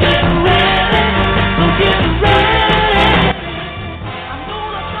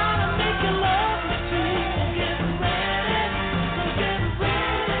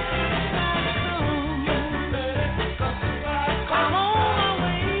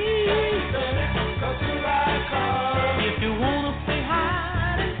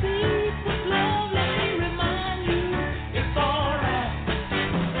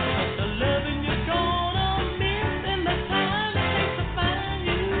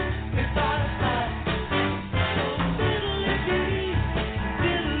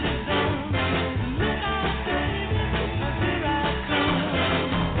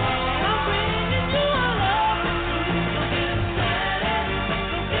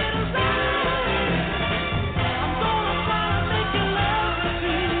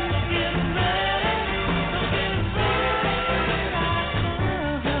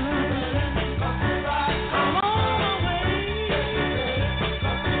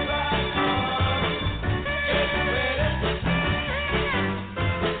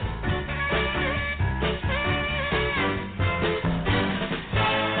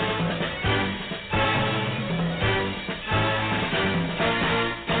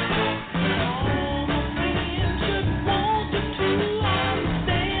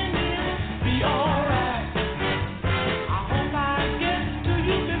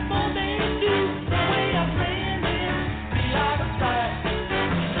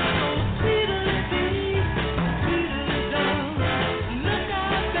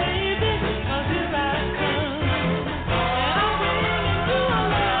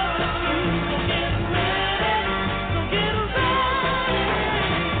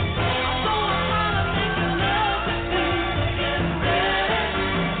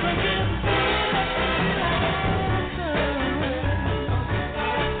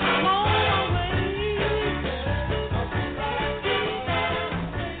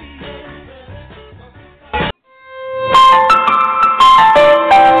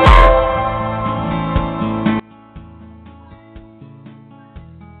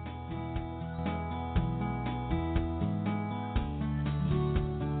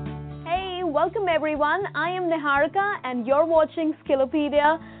 Niharika, and you're watching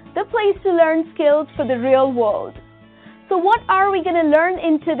Skillopedia, the place to learn skills for the real world. So what are we going to learn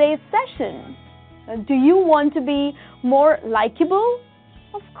in today's session? Do you want to be more likable?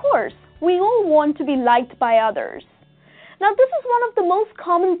 Of course, we all want to be liked by others. Now, this is one of the most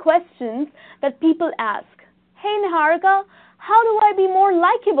common questions that people ask. Hey Niharika, how do I be more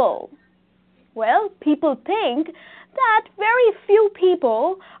likable? Well, people think that very few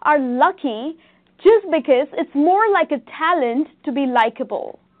people are lucky just because it's more like a talent to be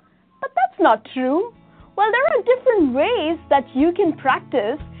likable. But that's not true. Well, there are different ways that you can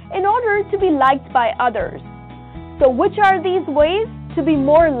practice in order to be liked by others. So which are these ways to be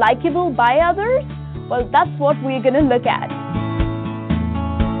more likable by others? Well, that's what we're going to look at.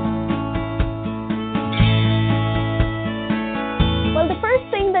 Well, the first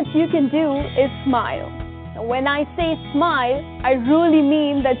thing that you can do is smile. Now, when I say smile, I really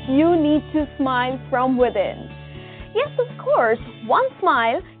mean that you need to smile from within. Yes, of course, one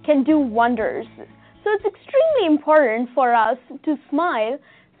smile can do wonders. So it's extremely important for us to smile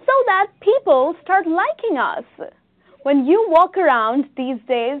so that people start liking us. When you walk around these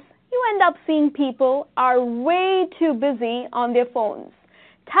days, you end up seeing people are way too busy on their phones,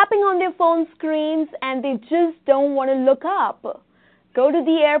 tapping on their phone screens, and they just don't want to look up. Go to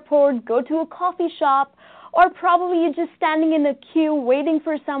the airport, go to a coffee shop, or probably you're just standing in a queue waiting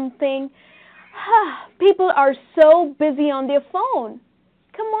for something. People are so busy on their phone.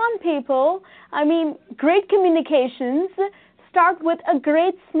 Come on, people. Great communications start with a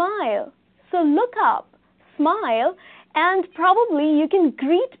great smile. So look up, smile, and probably you can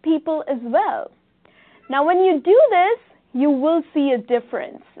greet people as well. Now, when you do this, you will see a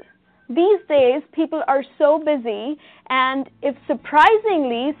difference. These days, people are so busy, and if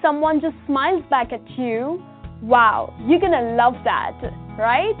surprisingly someone just smiles back at you, wow, you're going to love that,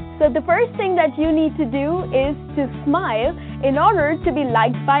 right? So the first thing that you need to do is to smile in order to be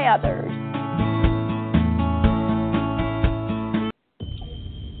liked by others.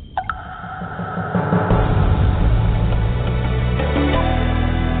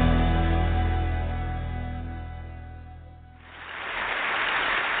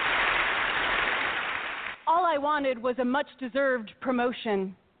 All I wanted was a much-deserved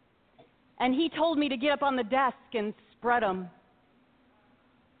promotion. And he told me to get up on the desk and spread them.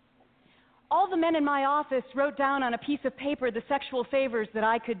 All the men in my office wrote down on a piece of paper the sexual favors that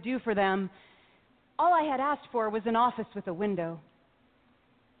I could do for them. All I had asked for was an office with a window.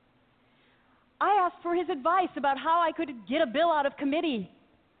 I asked for his advice about how I could get a bill out of committee.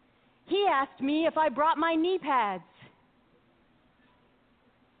 He asked me if I brought my knee pads.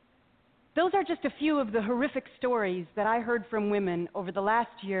 Those are just a few of the horrific stories that I heard from women over the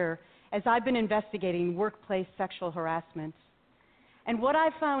last year as I've been investigating workplace sexual harassment. And what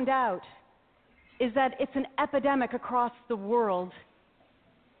I've found out is that it's an epidemic across the world.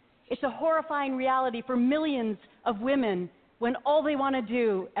 It's a horrifying reality for millions of women when all they want to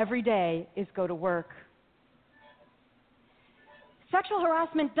do every day is go to work. Sexual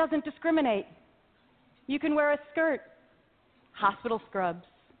harassment doesn't discriminate. You can wear a skirt, hospital scrubs,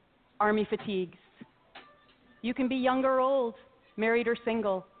 army fatigues. You can be young or old, married or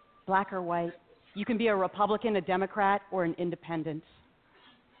single, black or white. You can be a Republican, a Democrat, or an independent.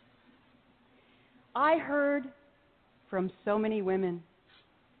 I heard from so many women,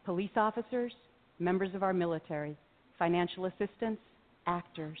 police officers, members of our military, financial assistants,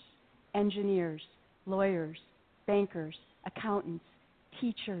 actors, engineers, lawyers, bankers, accountants,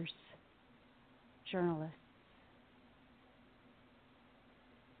 teachers, journalists.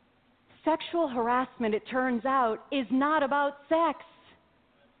 Sexual harassment, it turns out, is not about sex.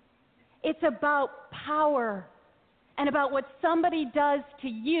 It's about power and about what somebody does to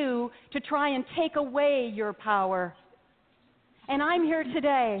you to try and take away your power. And I'm here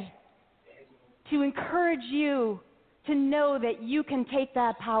today to encourage you to know that you can take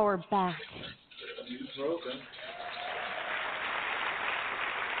that power back.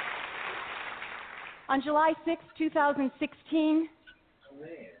 On July 6, 2016,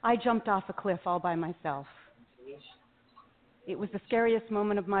 I jumped off a cliff all by myself. It was the scariest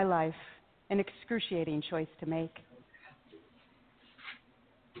moment of my life, an excruciating choice to make.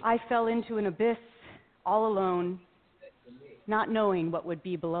 I fell into an abyss all alone, not knowing what would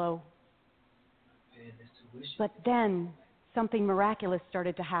be below. But then something miraculous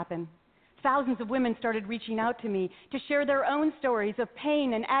started to happen. Thousands of women started reaching out to me to share their own stories of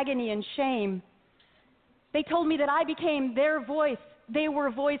pain and agony and shame. They told me that I became their voice. They were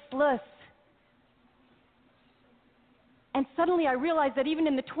voiceless. And suddenly I realized that even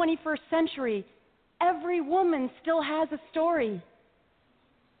in the 21st century, every woman still has a story.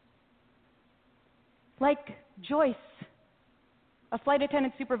 Like Joyce, a flight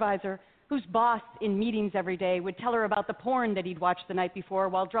attendant supervisor whose boss in meetings every day would tell her about the porn that he'd watched the night before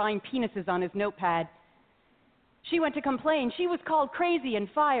while drawing penises on his notepad. She went to complain. She was called crazy and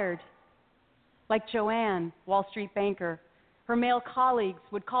fired. Like Joanne, Wall Street banker, her male colleagues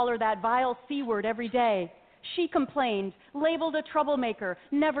would call her that vile C word every day. She complained, labeled a troublemaker,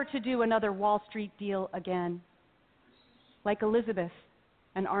 never to do another Wall Street deal again. Like Elizabeth,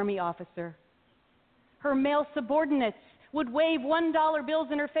 an Army officer. Her male subordinates would wave $1 bills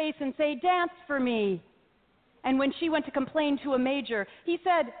in her face and say, "Dance for me." And when she went to complain to a major, he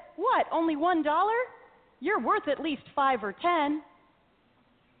said, "What, only $1? You're worth at least 5 or 10.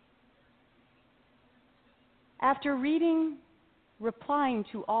 After reading, replying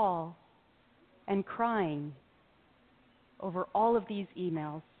to all, and crying over all of these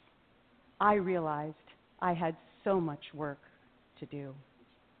emails, I realized I had so much work to do.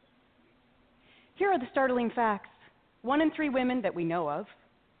 Here are the startling facts. 1 in 3 women that we know of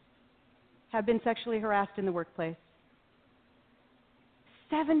have been sexually harassed in the workplace.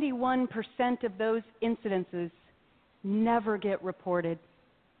 71% of those incidences never get reported.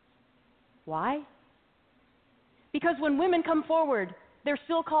 Why? Because when women come forward, they're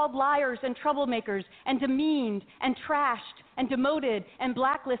still called liars and troublemakers and demeaned and trashed and demoted and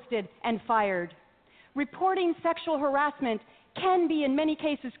blacklisted and fired. Reporting sexual harassment can be, in many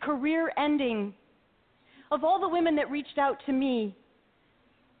cases, career-ending. Of all the women that reached out to me,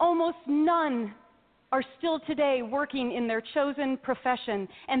 almost none are still today working in their chosen profession,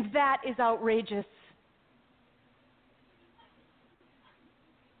 and that is outrageous.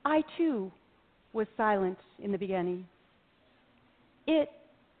 I, too, was silent in the beginning. It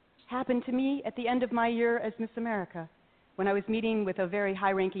happened to me at the end of my year as Miss America, when I was meeting with a very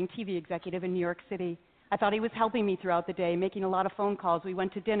high-ranking TV executive in New York City. I thought he was helping me throughout the day, making a lot of phone calls. We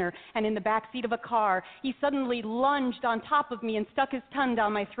went to dinner, and in the back seat of a car, he suddenly lunged on top of me and stuck his tongue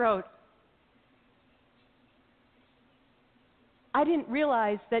down my throat. I didn't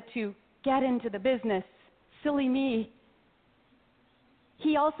realize that to get into the business, silly me,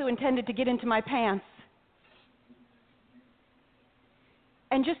 he also intended to get into my pants.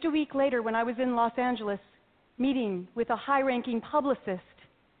 And just a week later, when I was in Los Angeles meeting with a high-ranking publicist,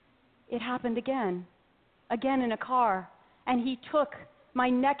 it happened again in a car, and he took my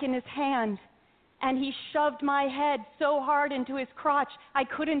neck in his hand, and he shoved my head so hard into his crotch, I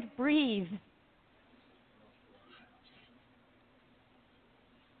couldn't breathe.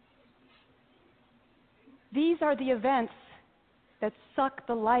 These are the events that suck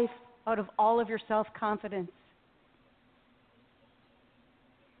the life out of all of your self-confidence.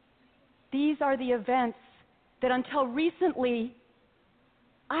 These are the events that until recently,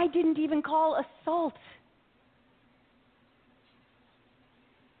 I didn't even call assault.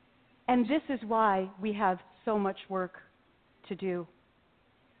 And this is why we have so much work to do.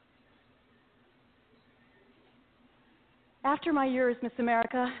 After my year as Miss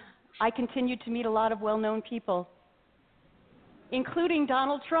America, I continued to meet a lot of well-known people, including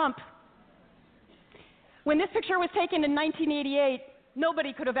Donald Trump. When this picture was taken in 1988,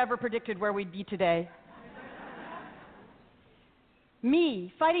 nobody could have ever predicted where we'd be today.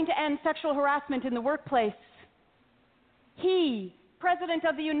 Me, fighting to end sexual harassment in the workplace. He, President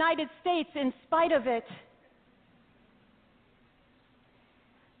of the United States, in spite of it.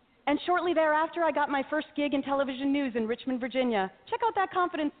 And shortly thereafter, I got my first gig in television news in Richmond, Virginia. Check out that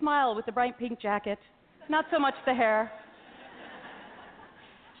confident smile with the bright pink jacket. Not so much the hair.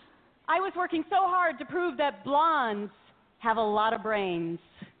 I was working so hard to prove that blondes have a lot of brains.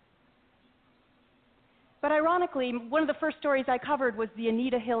 But ironically, one of the first stories I covered was the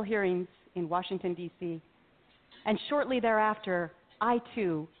Anita Hill hearings in Washington, D.C. And shortly thereafter, I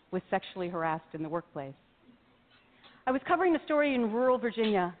too was sexually harassed in the workplace. I was covering a story in rural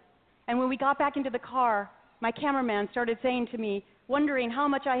Virginia, and when we got back into the car, my cameraman started saying to me, wondering how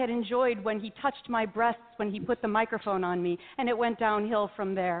much I had enjoyed when he touched my breasts when he put the microphone on me, and it went downhill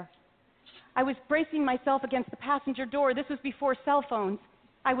from there. I was bracing myself against the passenger door. This was before cell phones.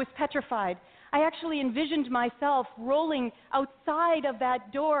 I was petrified. I actually envisioned myself rolling outside of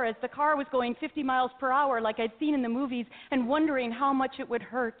that door as the car was going 50 miles per hour like I'd seen in the movies, and wondering how much it would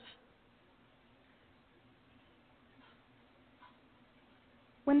hurt.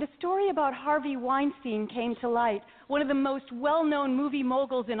 When the story about Harvey Weinstein came to light, one of the most well-known movie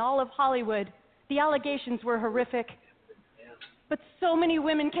moguls in all of Hollywood, the allegations were horrific. But so many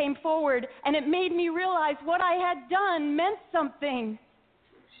women came forward, and it made me realize what I had done meant something.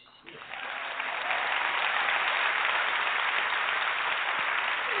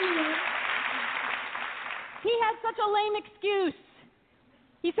 He had such a lame excuse.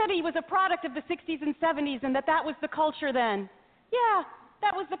 He said he was a product of the 60s and 70s and that was the culture then. Yeah,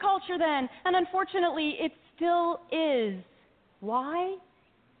 that was the culture then. And unfortunately, it still is. Why?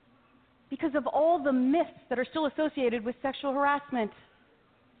 Because of all the myths that are still associated with sexual harassment.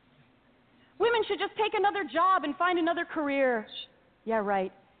 Women should just take another job and find another career. Yeah,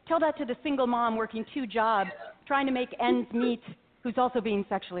 right. Tell that to the single mom working 2 jobs, trying to make ends meet, who's also being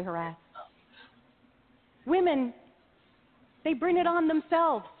sexually harassed. Women, they bring it on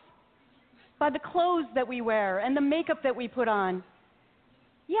themselves by the clothes that we wear and the makeup that we put on.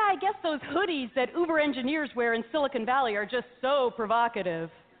 Yeah, I guess those hoodies that Uber engineers wear in Silicon Valley are just so provocative.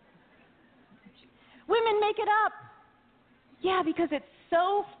 Women make it up. Yeah, because it's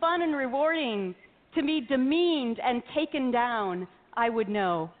so fun and rewarding to be demeaned and taken down, I would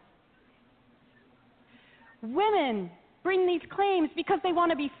know. Women bring these claims because they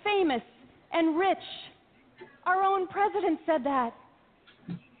want to be famous and rich. Our own president said that.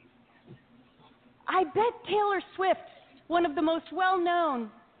 I bet Taylor Swift, one of the most well-known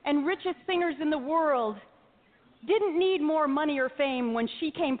and richest singers in the world, didn't need more money or fame when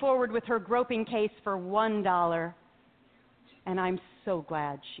she came forward with her groping case for $1. And I'm so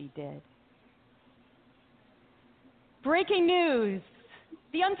glad she did. Breaking news.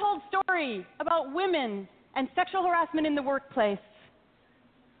 The untold story about women and sexual harassment in the workplace.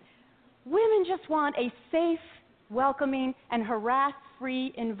 Women just want a safe, welcoming, and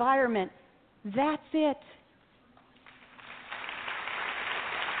harass-free environment. That's it.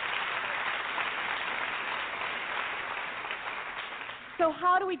 So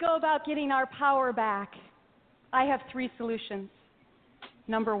how do we go about getting our power back? I have 3 solutions.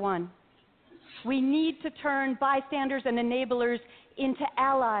 Number 1, we need to turn bystanders and enablers into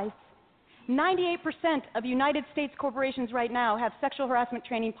allies. 98% of United States corporations right now have sexual harassment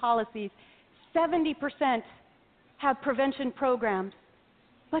training policies. 70% have prevention programs.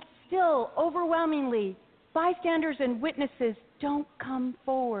 But still, overwhelmingly, bystanders and witnesses don't come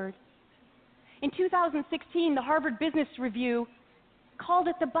forward. In 2016, the Harvard Business Review called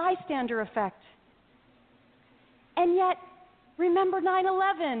it the bystander effect. And yet, remember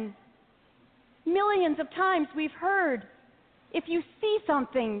 9/11. Millions of times we've heard, if you see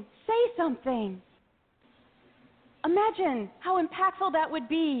something, say something. Imagine how impactful that would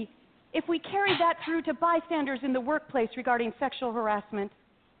be if we carried that through to bystanders in the workplace regarding sexual harassment.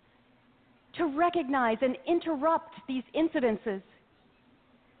 To recognize and interrupt these incidences.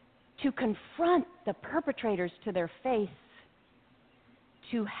 To confront the perpetrators to their face.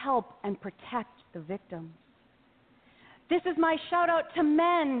 To help and protect the victims. This is my shout out to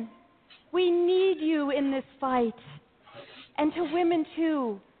men. We need you in this fight. And to women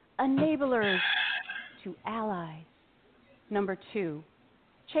too, enablers, to allies. Number 2,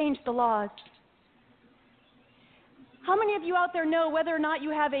 change the laws. How many of you out there know whether or not you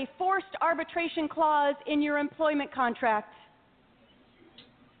have a forced arbitration clause in your employment contract?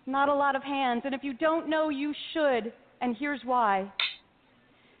 Not a lot of hands, and if you don't know, you should, and here's why.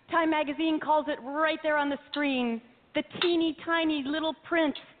 Time magazine calls it right there on the screen, the teeny tiny little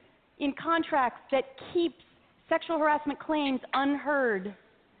print in contracts that keeps sexual harassment claims unheard.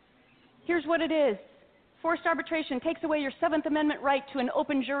 Here's what it is. Forced arbitration takes away your 7th Amendment right to an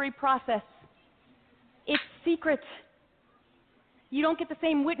open jury process. It's secret. You don't get the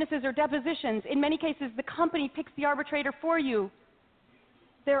same witnesses or depositions. In many cases, the company picks the arbitrator for you.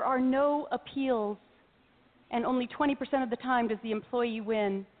 There are no appeals, and only 20% of the time does the employee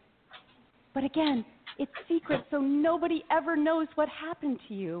win. But again, it's secret, so nobody ever knows what happened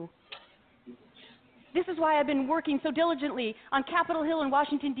to you. This is why I've been working so diligently on Capitol Hill in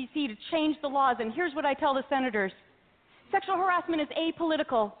Washington, D.C. to change the laws, and here's what I tell the senators. Sexual harassment is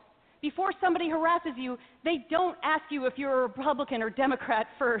apolitical. Before somebody harasses you, they don't ask you if you're a Republican or Democrat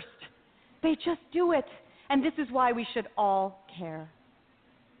first. They just do it, and this is why we should all care.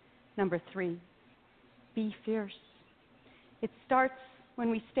 Number 3, be fierce. It starts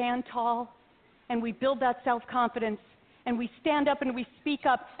when we stand tall and we build that self-confidence and we stand up and we speak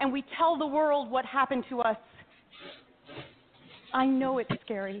up and we tell the world what happened to us. I know it's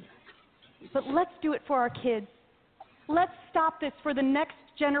scary, but let's do it for our kids. Let's stop this for the next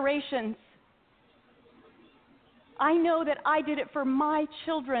generations. I know that I did it for my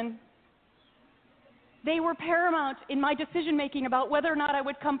children. They were paramount in my decision-making about whether or not I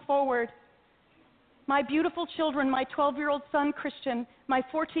would come forward. My beautiful children, my 12-year-old son, Christian, my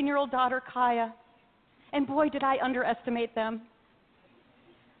 14-year-old daughter, Kaya. And boy, did I underestimate them.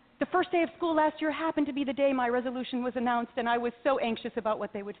 The first day of school last year happened to be the day my resolution was announced, and I was so anxious about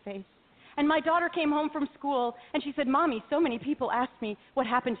what they would face. And my daughter came home from school, and she said, "Mommy, so many people asked me what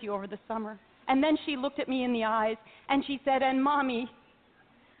happened to you over the summer." And then she looked at me in the eyes, and she said, "And Mommy,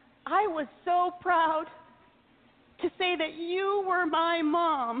 I was so proud to say that you were my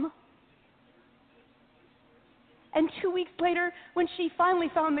mom. And 2 weeks later, when she finally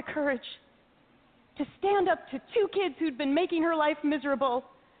found the courage to stand up to 2 kids who'd been making her life miserable,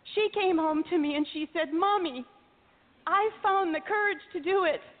 she came home to me and she said, "Mommy, I found the courage to do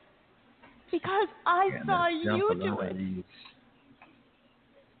it because I saw you do it."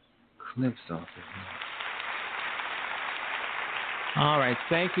 Clips off of here. All right,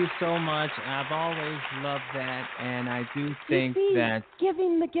 thank you so much. I've always loved that, and I do think you see, that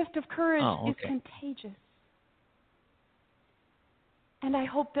giving the gift of courage is okay. contagious. And I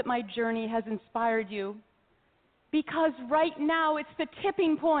hope that my journey has inspired you, because right now it's the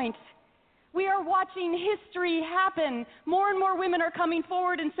tipping point. We are watching history happen. More and more women are coming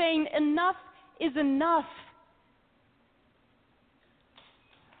forward and saying, enough is enough.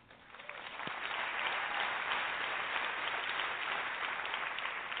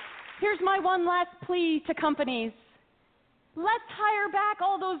 Here's my one last plea to companies. Let's hire back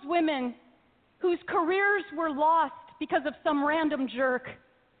all those women whose careers were lost because of some random jerk.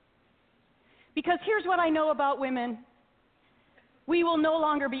 Because here's what I know about women. We will no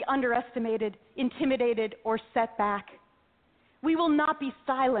longer be underestimated, intimidated, or set back. We will not be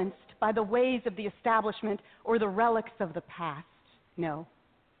silenced by the ways of the establishment or the relics of the past. No.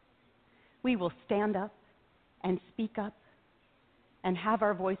 We will stand up and speak up and have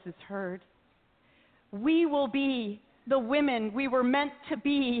our voices heard. We will be the women we were meant to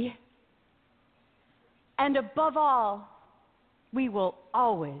be. And above all, we will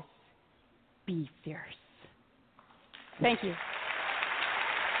always be fierce. Thank you.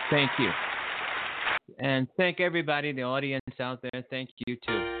 Thank you. And thank everybody, the audience out there. Thank you,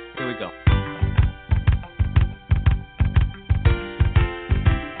 too. Here we go.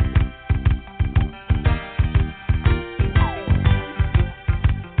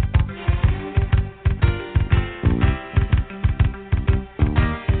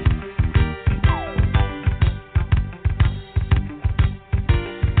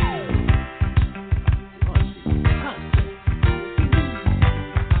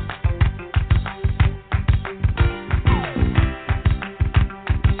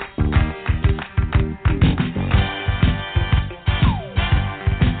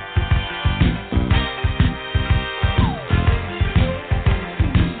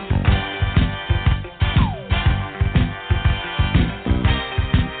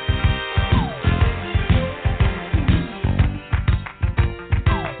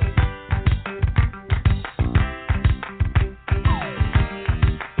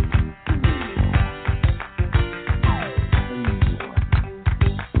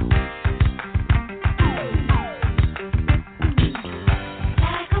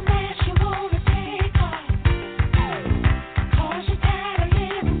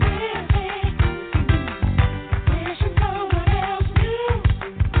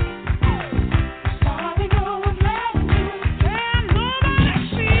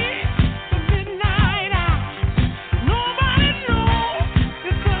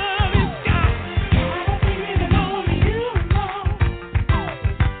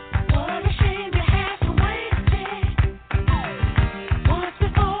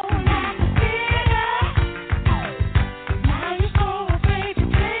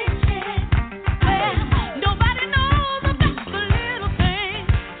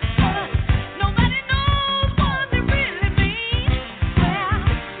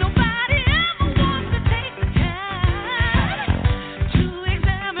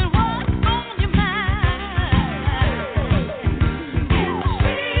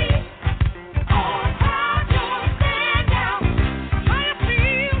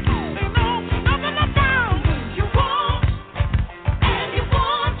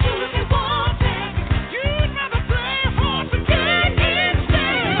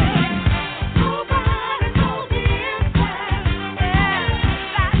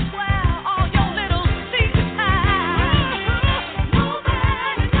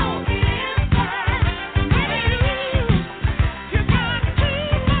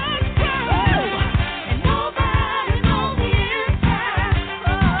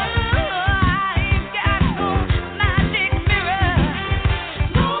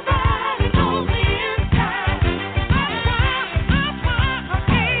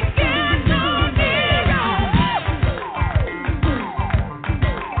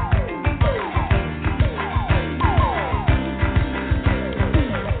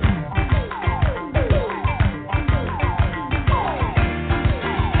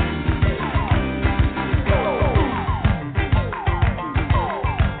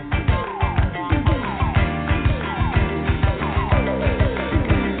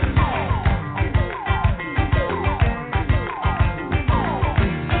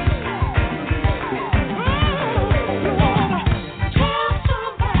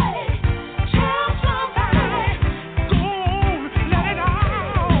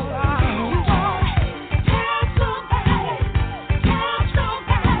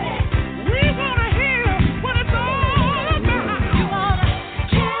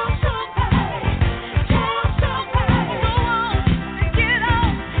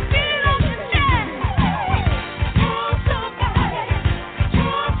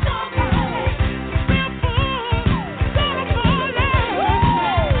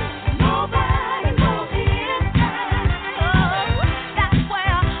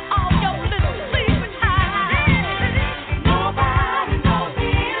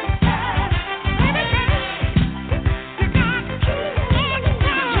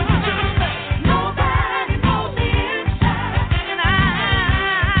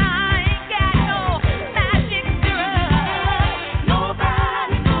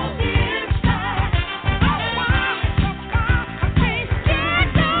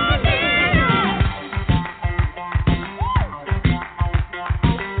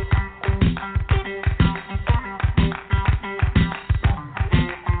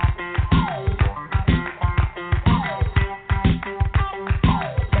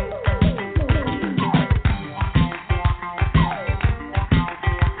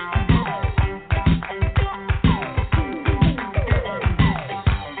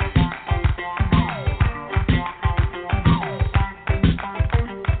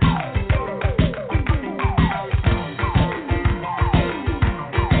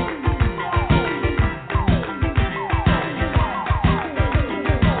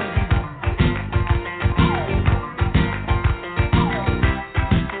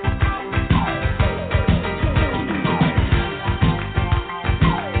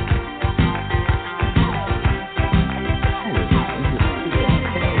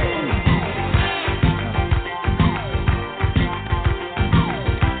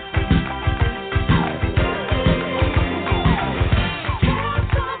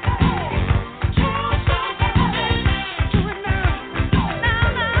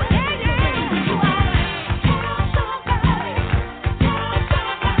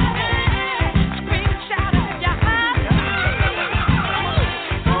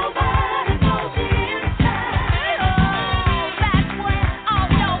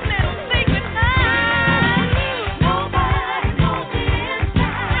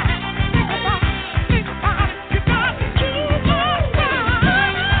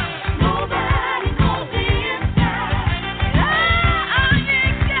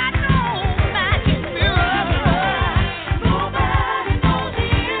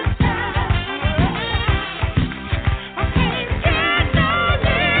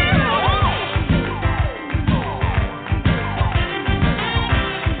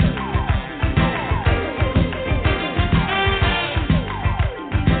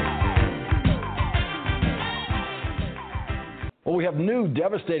 have new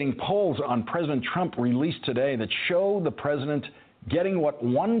devastating polls on President Trump released today that show the president getting what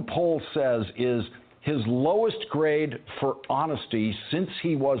one poll says is his lowest grade for honesty since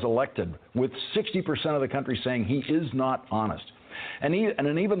he was elected, with 60% of the country saying he is not honest. And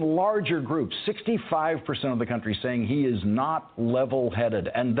an even larger group, 65% of the country, saying he is not level-headed.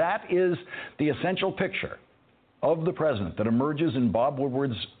 And that is the essential picture of the president that emerges in Bob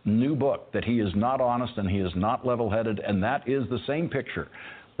Woodward's new book, that he is not honest and he is not level-headed. And that is the same picture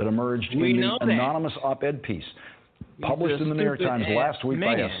that emerged in the anonymous op-ed piece published in the New York Times last week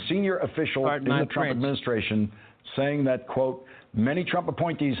by a senior official in the Trump administration, saying that, quote, many Trump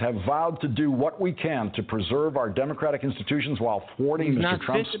appointees have vowed to do what we can to preserve our democratic institutions while thwarting Mr.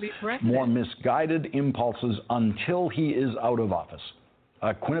 Trump's more misguided impulses until he is out of office.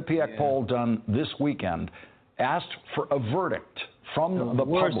 A Quinnipiac poll done this weekend asked for a verdict from the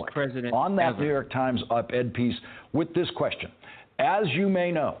public on that New York Times op-ed piece with this question. As you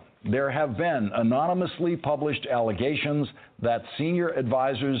may know, there have been anonymously published allegations that senior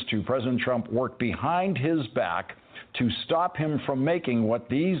advisors to President Trump worked behind his back to stop him from making what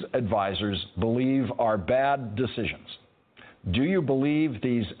these advisors believe are bad decisions. Do you believe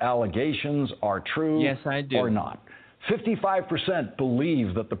these allegations are true or not? 55%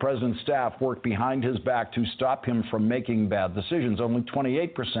 believe that the president's staff worked behind his back to stop him from making bad decisions. Only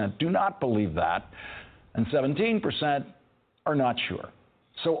 28% do not believe that, and 17% are not sure.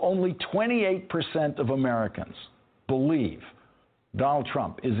 So only 28% of Americans believe Donald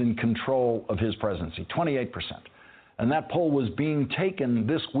Trump is in control of his presidency, 28%. And that poll was being taken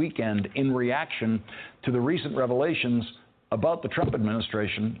this weekend in reaction to the recent revelations about the Trump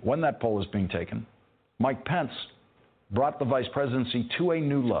administration. When that poll was being taken, Mike Pence brought the vice presidency to a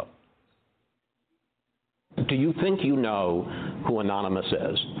new low. Do you think you know who Anonymous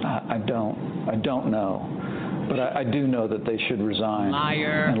is? I don't know. But I do know that they should resign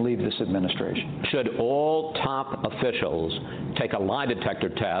and leave this administration. Should all top officials take a lie detector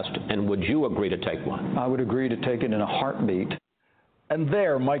test, and would you agree to take one? I would agree to take it in a heartbeat. And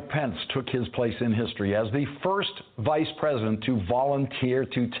there, Mike Pence took his place in history as the first vice president to volunteer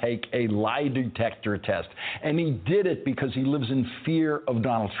to take a lie detector test. And he did it because he lives in fear of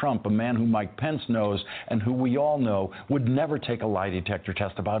Donald Trump, a man who Mike Pence knows and who we all know would never take a lie detector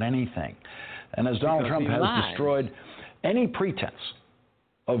test about anything. And as Donald Trump has destroyed any pretense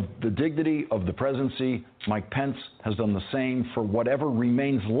of the dignity of the presidency, Mike Pence has done the same for whatever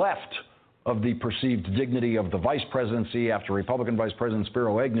remains left of the perceived dignity of the vice presidency after Republican Vice President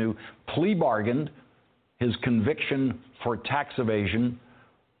Spiro Agnew plea bargained his conviction for tax evasion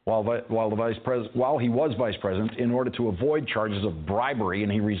while he was vice president in order to avoid charges of bribery,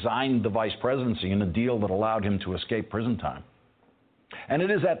 and he resigned the vice presidency in a deal that allowed him to escape prison time. And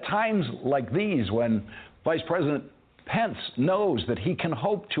it is at times like these when Vice President Pence knows that he can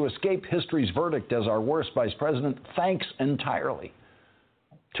hope to escape history's verdict as our worst vice president, thanks entirely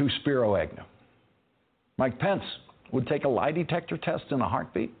to Spiro Agnew. Mike Pence would take a lie detector test in a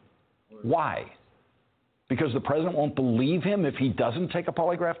heartbeat. Why? Because the president won't believe him if he doesn't take a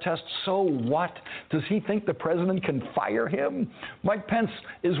polygraph test? So what? Does he think the president can fire him? Mike Pence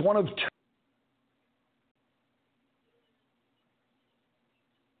is one of two.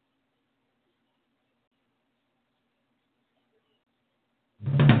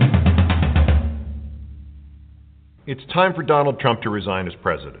 It's time for Donald Trump to resign as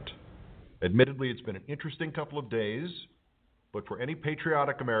president. Admittedly, it's been an interesting couple of days, but for any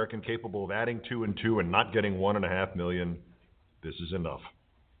patriotic American capable of adding 2 and 2 and not getting 1.5 million, this is enough.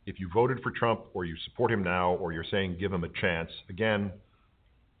 If you voted for Trump, or you support him now, or you're saying give him a chance, again,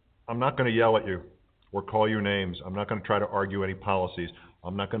 I'm not going to yell at you or call you names. I'm not going to try to argue any policies.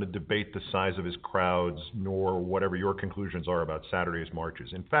 I'm not going to debate the size of his crowds, nor whatever your conclusions are about Saturday's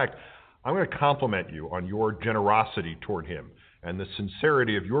marches. In fact, I'm going to compliment you on your generosity toward him and the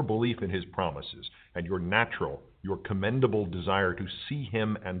sincerity of your belief in his promises and your natural, your commendable desire to see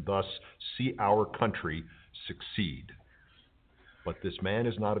him and thus see our country succeed. But this man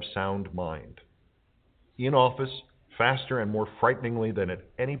is not of sound mind. In office, faster and more frighteningly than at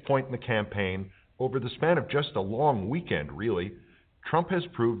any point in the campaign, over the span of just a long weekend, really, Trump has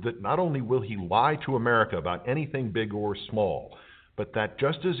proved that not only will he lie to America about anything big or small, but that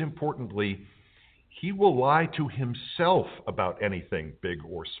just as importantly, he will lie to himself about anything big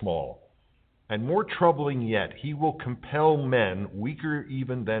or small. And more troubling yet, he will compel men, weaker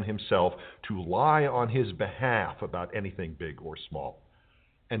even than himself, to lie on his behalf about anything big or small.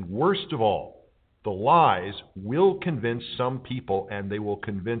 And worst of all, the lies will convince some people, and they will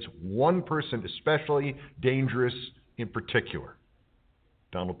convince one person especially dangerous in particular,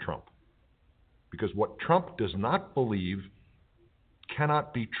 Donald Trump. Because what Trump does not believe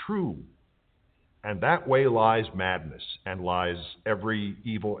cannot be true. And that way lies madness, and lies every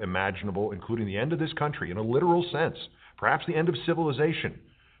evil imaginable, including the end of this country in a literal sense, perhaps the end of civilization.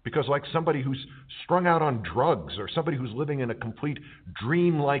 Because like somebody who's strung out on drugs, or somebody who's living in a complete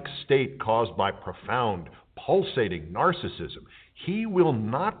dreamlike state caused by profound, pulsating narcissism, he will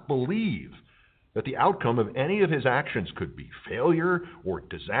not believe that the outcome of any of his actions could be failure or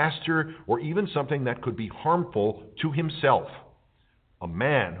disaster or even something that could be harmful to himself. A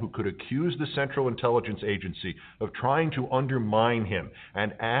man who could accuse the Central Intelligence Agency of trying to undermine him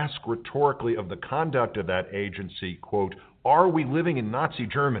and ask rhetorically of the conduct of that agency, quote, "Are we living in Nazi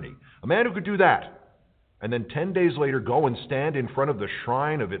Germany?" A man who could do that, and then 10 days later go and stand in front of the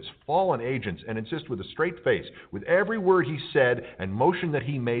shrine of its fallen agents and insist with a straight face, with every word he said and motion that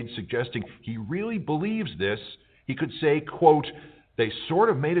he made suggesting he really believes this, he could say, quote, "They sort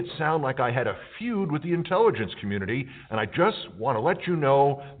of made it sound like I had a feud with the intelligence community, and I just want to let you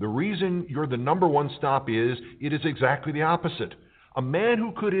know the reason you're the number one stop is it is exactly the opposite." A man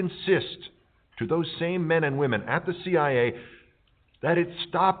who could insist to those same men and women at the CIA that it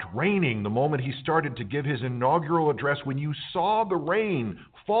stopped raining the moment he started to give his inaugural address when you saw the rain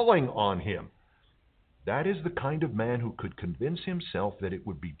falling on him. That is the kind of man who could convince himself that it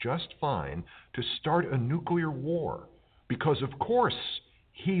would be just fine to start a nuclear war. Because, of course,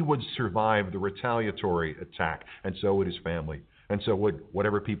 he would survive the retaliatory attack, and so would his family, and so would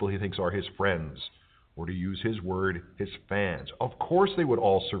whatever people he thinks are his friends, or to use his word, his fans. Of course they would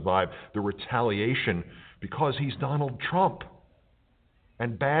all survive the retaliation because he's Donald Trump.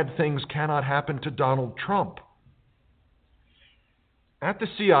 And bad things cannot happen to Donald Trump. At the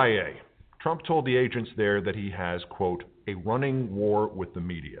CIA, Trump told the agents there that he has, quote, "a running war with the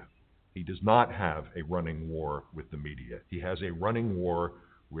media." He does not have a running war with the media. He has a running war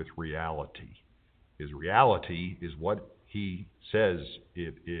with reality. His reality is what he says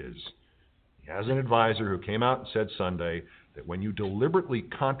it is. He has an advisor who came out and said Sunday that when you deliberately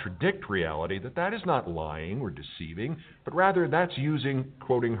contradict reality, that is not lying or deceiving, but rather that's using,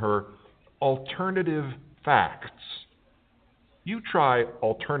 quoting her, alternative facts. You try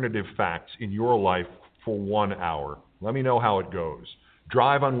alternative facts in your life for 1 hour. Let me know how it goes.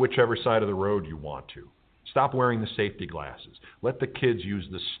 Drive on whichever side of the road you want to. Stop wearing the safety glasses. Let the kids use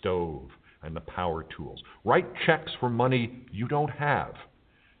the stove and the power tools. Write checks for money you don't have.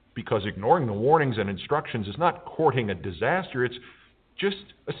 Because ignoring the warnings and instructions is not courting a disaster. It's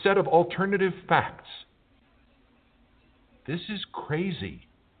just a set of alternative facts. This is crazy.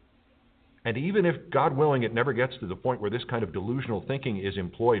 And even if, God willing, it never gets to the point where this kind of delusional thinking is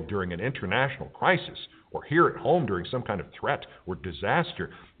employed during an international crisis or here at home during some kind of threat or disaster,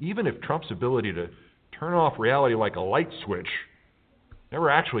 even if Trump's ability to turn off reality like a light switch never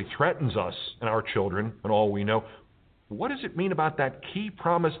actually threatens us and our children and all we know, what does it mean about that key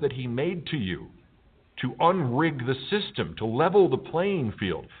promise that he made to you? To unrig the system, to level the playing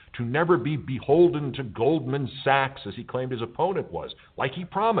field, to never be beholden to Goldman Sachs as he claimed his opponent was, like he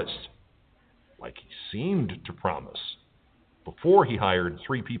promised. Like he seemed to promise before he hired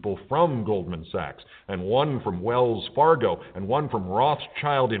 3 people from Goldman Sachs and 1 from Wells Fargo and 1 from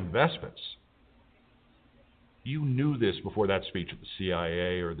Rothschild Investments. You knew this before that speech at the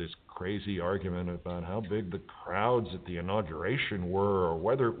CIA or this crazy argument about how big the crowds at the inauguration were or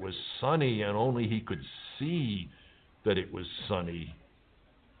whether it was sunny and only he could see that it was sunny.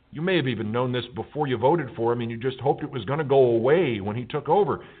 You may have even known this before you voted for him and you just hoped it was going to go away when he took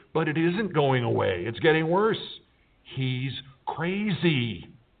over. But it isn't going away. It's getting worse. He's crazy.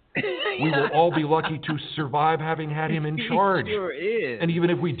 We will all be lucky to survive having had him in charge. He sure is. And even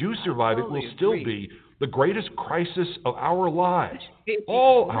if we do survive, it will still be the greatest crisis of our lives.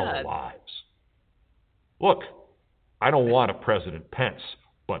 All our lives. Look, I don't want a President Pence,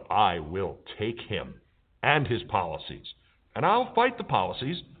 but I will take him and his policies. And I'll fight the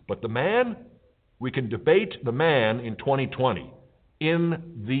policies, but the man, we can debate the man in 2020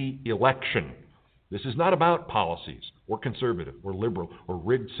 in the election. This is not about policies or conservative or liberal or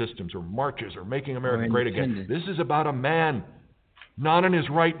rigged systems or marches or making America great again. This is about a man not in his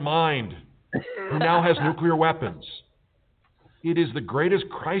right mind who now has nuclear weapons. It is the greatest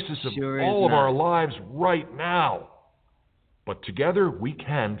crisis of all of our lives right now. But together we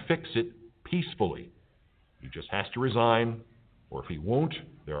can fix it peacefully. He just has to resign, or if he won't,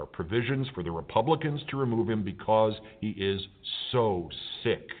 there are provisions for the Republicans to remove him because he is so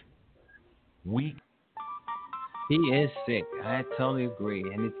sick. He is sick. I totally agree.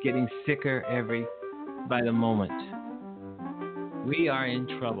 And it's getting sicker by the moment. We are in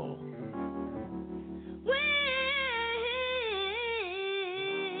trouble.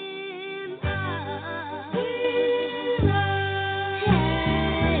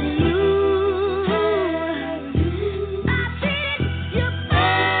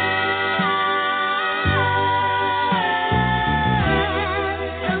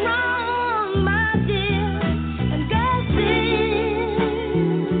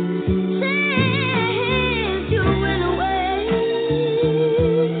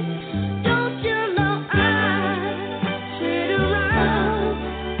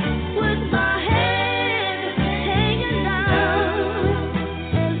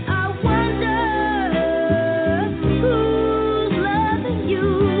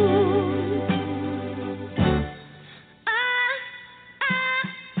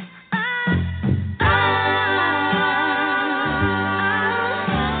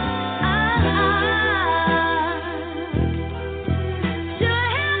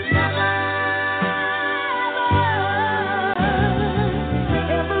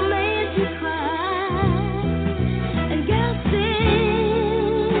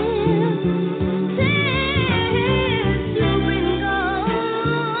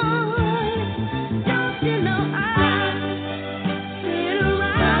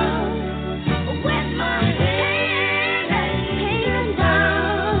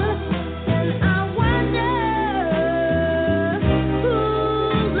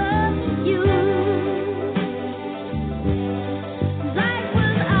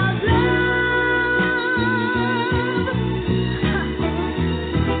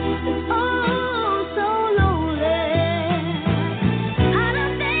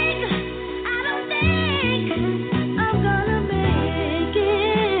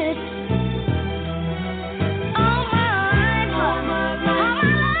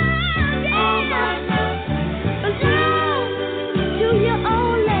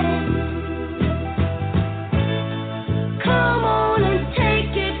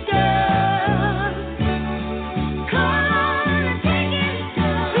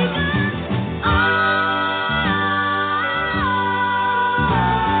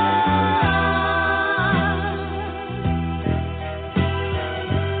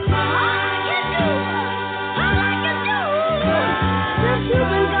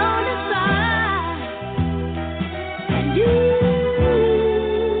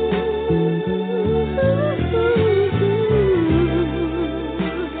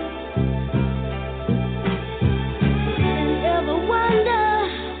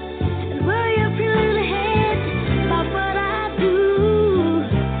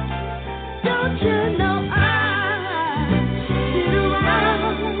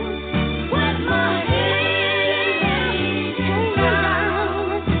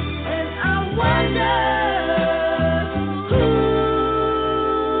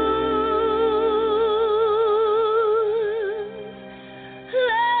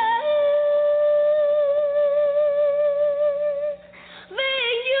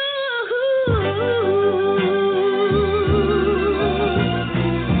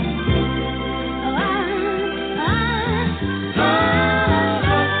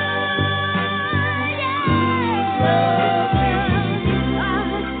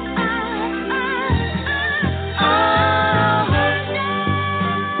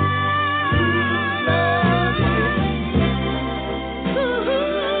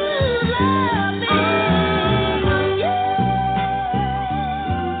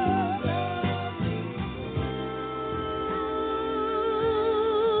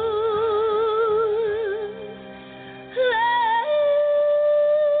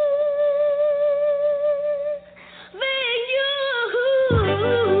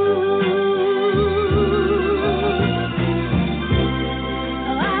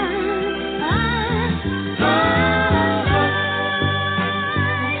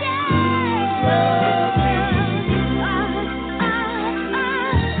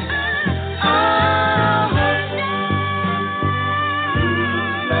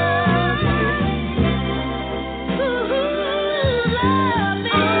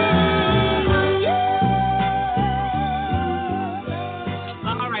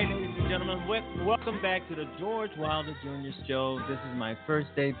 the George Wilder Jr. Show. This is my first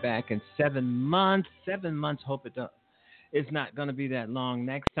day back in 7 months. 7 months. Hope it's not going to be that long.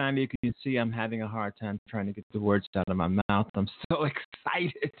 Next time you can see I'm having a hard time trying to get the words out of my mouth. I'm so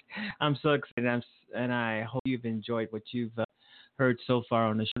excited. I'm so excited. And I hope you've enjoyed what you've heard so far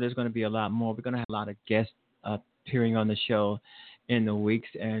on the show. There's going to be a lot more. We're going to have a lot of guests appearing on the show in the weeks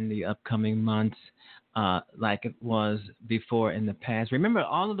and the upcoming months. Like it was before in the past. Remember,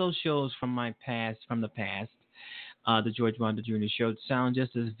 all of those shows from the past, the George Wilder Jr. Show, sound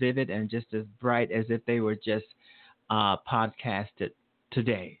just as vivid and just as bright as if they were just podcasted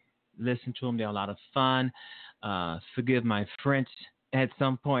today. Listen to them; they're a lot of fun. Forgive my French at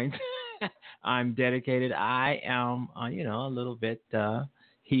some point. I'm dedicated. I am, a little bit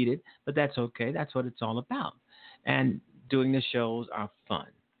heated, but that's okay. That's what it's all about. And doing the shows are fun.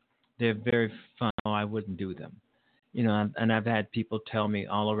 They're very fun. I wouldn't do them. And I've had people tell me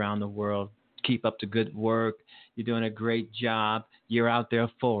all around the world, keep up the good work. You're doing a great job. You're out there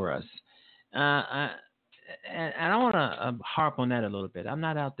for us. And I want to harp on that a little bit. I'm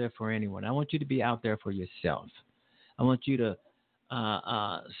not out there for anyone. I want you to be out there for yourself. I want you to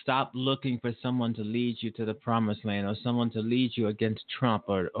stop looking for someone to lead you to the promised land or someone to lead you against Trump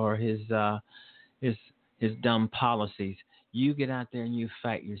or his dumb policies. You get out there and you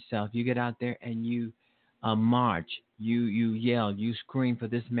fight yourself. You get out there and you march. You yell. You scream for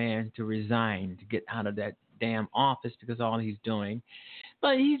this man to resign, to get out of that damn office because all he's doing.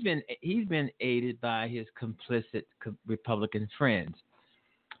 But he's been aided by his complicit Republican friends.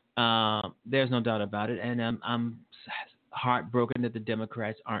 There's no doubt about it. And I'm heartbroken that the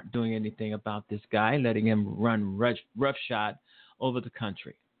Democrats aren't doing anything about this guy, letting him run roughshod over the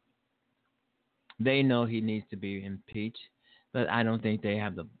country. They know he needs to be impeached. But I don't think they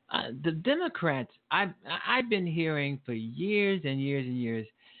have the Democrats. I've been hearing for years and years and years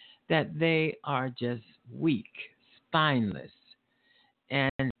that they are just weak, spineless,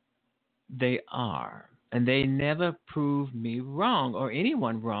 and they are. And they never prove me wrong or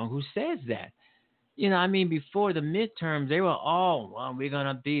anyone wrong who says that. Before the midterms, they were all, well, we're going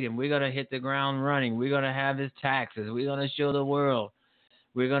to beat him. We're going to hit the ground running. We're going to have his taxes. We're going to show the world.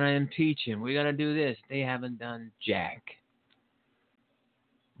 We're going to impeach him. We're going to do this. They haven't done jack.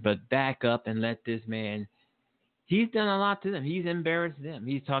 But back up and let this man, he's done a lot to them. He's embarrassed them.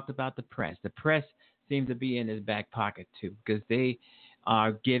 He's talked about the press. The press seems to be in his back pocket, too, because they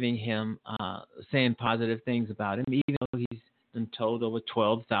are giving him, saying positive things about him, even though he's been told over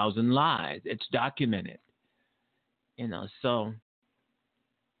 12,000 lies. It's documented. So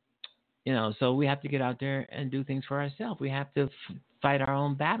we have to get out there and do things for ourselves. We have to fight our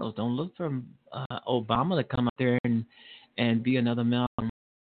own battles. Don't look for Obama to come out there and be another Malcolm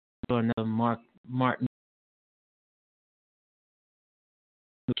or another Martin.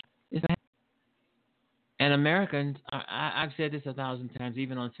 And Americans, I've said this 1,000 times,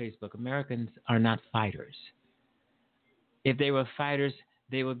 even on Facebook, Americans are not fighters. If they were fighters,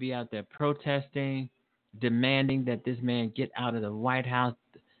 they would be out there protesting, demanding that this man get out of the White House,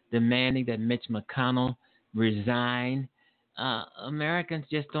 demanding that Mitch McConnell resign. Americans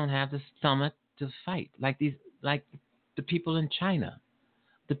just don't have the stomach to fight like the people in China,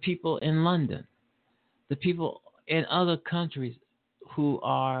 the people in London, the people in other countries who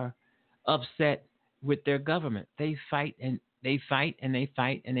are upset with their government. They fight and they fight and they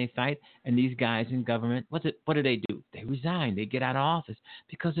fight and they fight. And these guys in government, what do? They resign. They get out of office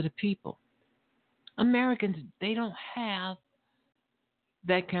because of the people. Americans, they don't have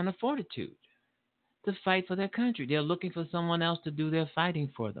that kind of fortitude to fight for their country. They're looking for someone else to do their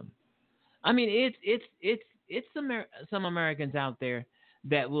fighting for them. It's some Americans out there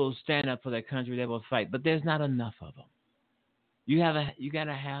that will stand up for their country, that will fight, but there's not enough of them. You got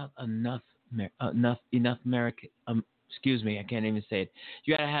to have enough American. I can't even say it.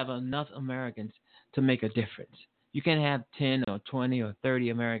 You got to have enough Americans to make a difference. You can't have 10 or 20 or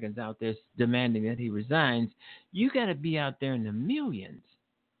 30 Americans out there demanding that he resigns. You got to be out there in the millions.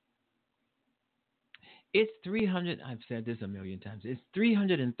 It's 300. I've said this a million times. It's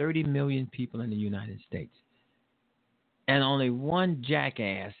 330 million people in the United States, and only one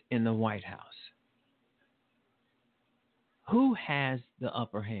jackass in the White House. Who has the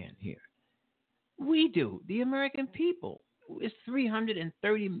upper hand here? We do, the American people. It's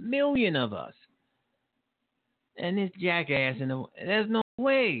 330 million of us. And this jackass, there's no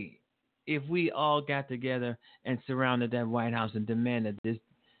way if we all got together and surrounded that White House and demanded this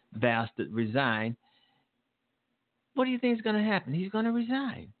bastard resign, what do you think is going to happen? He's going to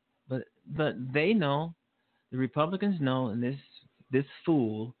resign. But they know, the Republicans know, and this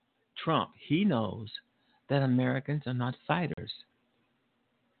fool, Trump, he knows that Americans are not fighters.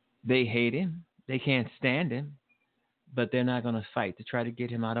 They hate him. They can't stand him, but they're not going to fight to try to get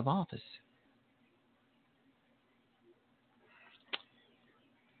him out of office.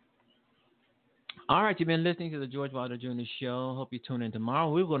 All right, you've been listening to the George Wilder Jr. Show. Hope you tune in tomorrow.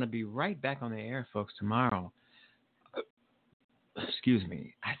 We're going to be right back on the air, folks, tomorrow. Excuse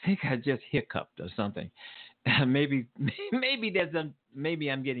me. I think I just hiccuped or something. Maybe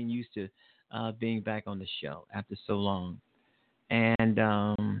I'm getting used to being back on the show after so long. And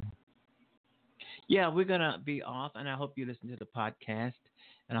we're going to be off, and I hope you listen to the podcast,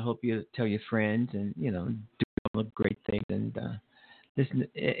 and I hope you tell your friends and, do all the great things. And listen,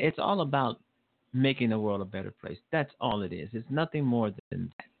 it's all about making the world a better place. That's all it is. It's nothing more than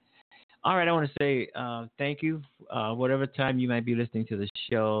that. All right, I want to say thank you. Whatever time you might be listening to the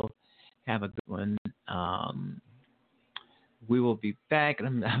show, have a good one. We will be back.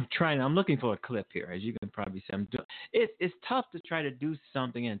 I'm looking for a clip here, as you can probably see. It's tough to try to do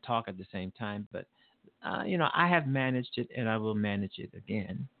something and talk at the same time, but I have managed it, and I will manage it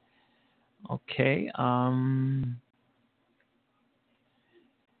again. Okay. I'm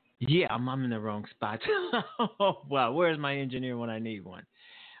in the wrong spot. Wow, where's my engineer when I need one?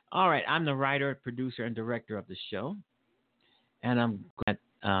 All right, I'm the writer, producer, and director of the show, and I'm glad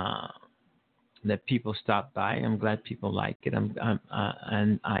that people stop by. I'm glad people like it.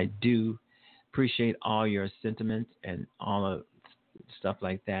 And I do appreciate all your sentiments and all of stuff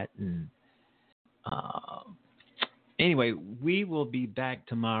like that. And anyway, we will be back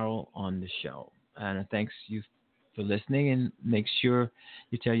tomorrow on the show. And thanks you for listening. And make sure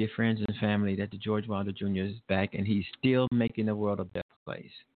you tell your friends and family that the George Wilder Jr. is back, and he's still making the world a better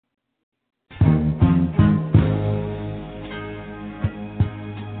place.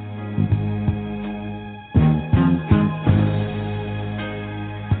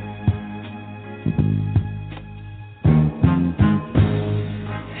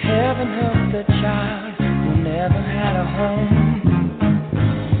 Heaven help the child who never had a home.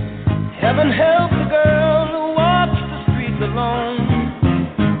 Heaven help the girl who walks the streets alone.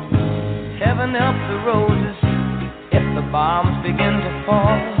 Heaven help the roses if the bombs begin to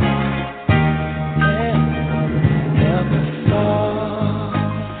fall. Heaven help us all.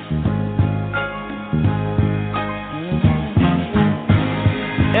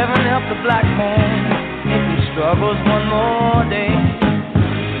 Heaven help the black man if he struggles one more day.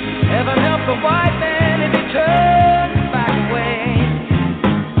 Heaven help the white man if he turns back away.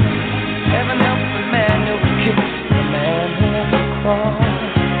 Heaven help the man who kicks the man who has a cross.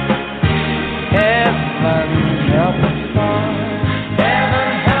 Heaven help us all. Heaven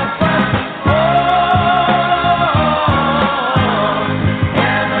help us all.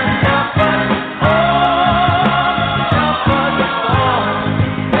 Heaven help us all. Help us all.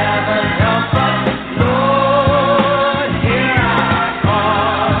 Heaven help us, Lord, hear our call.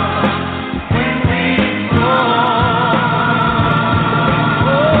 When we go,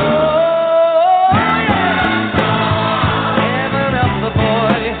 heaven help the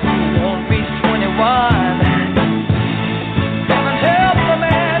boy who won't reach 21. Heaven help the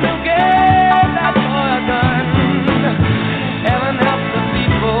man who gave that boy a gun. Heaven help the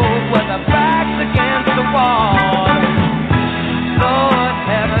people with their backs against the wall. Lord,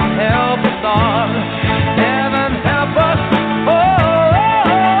 heaven help us all. Heaven help us. Oh,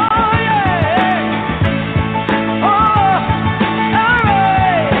 yeah. Oh, all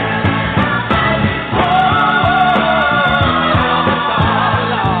right. Oh, help us all,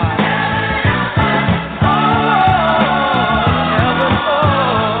 Lord. Oh, help us all.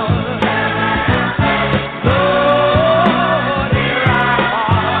 Lord, hear our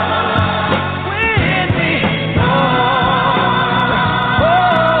call. When we go,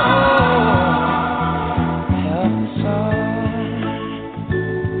 help us all.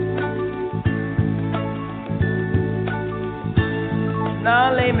 Now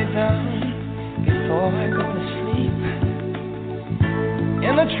lay me down before I go to sleep.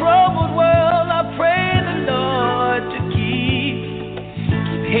 In a troubled world, I pray the Lord to keep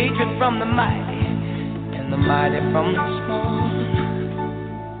hatred from the mighty and the mighty from the small.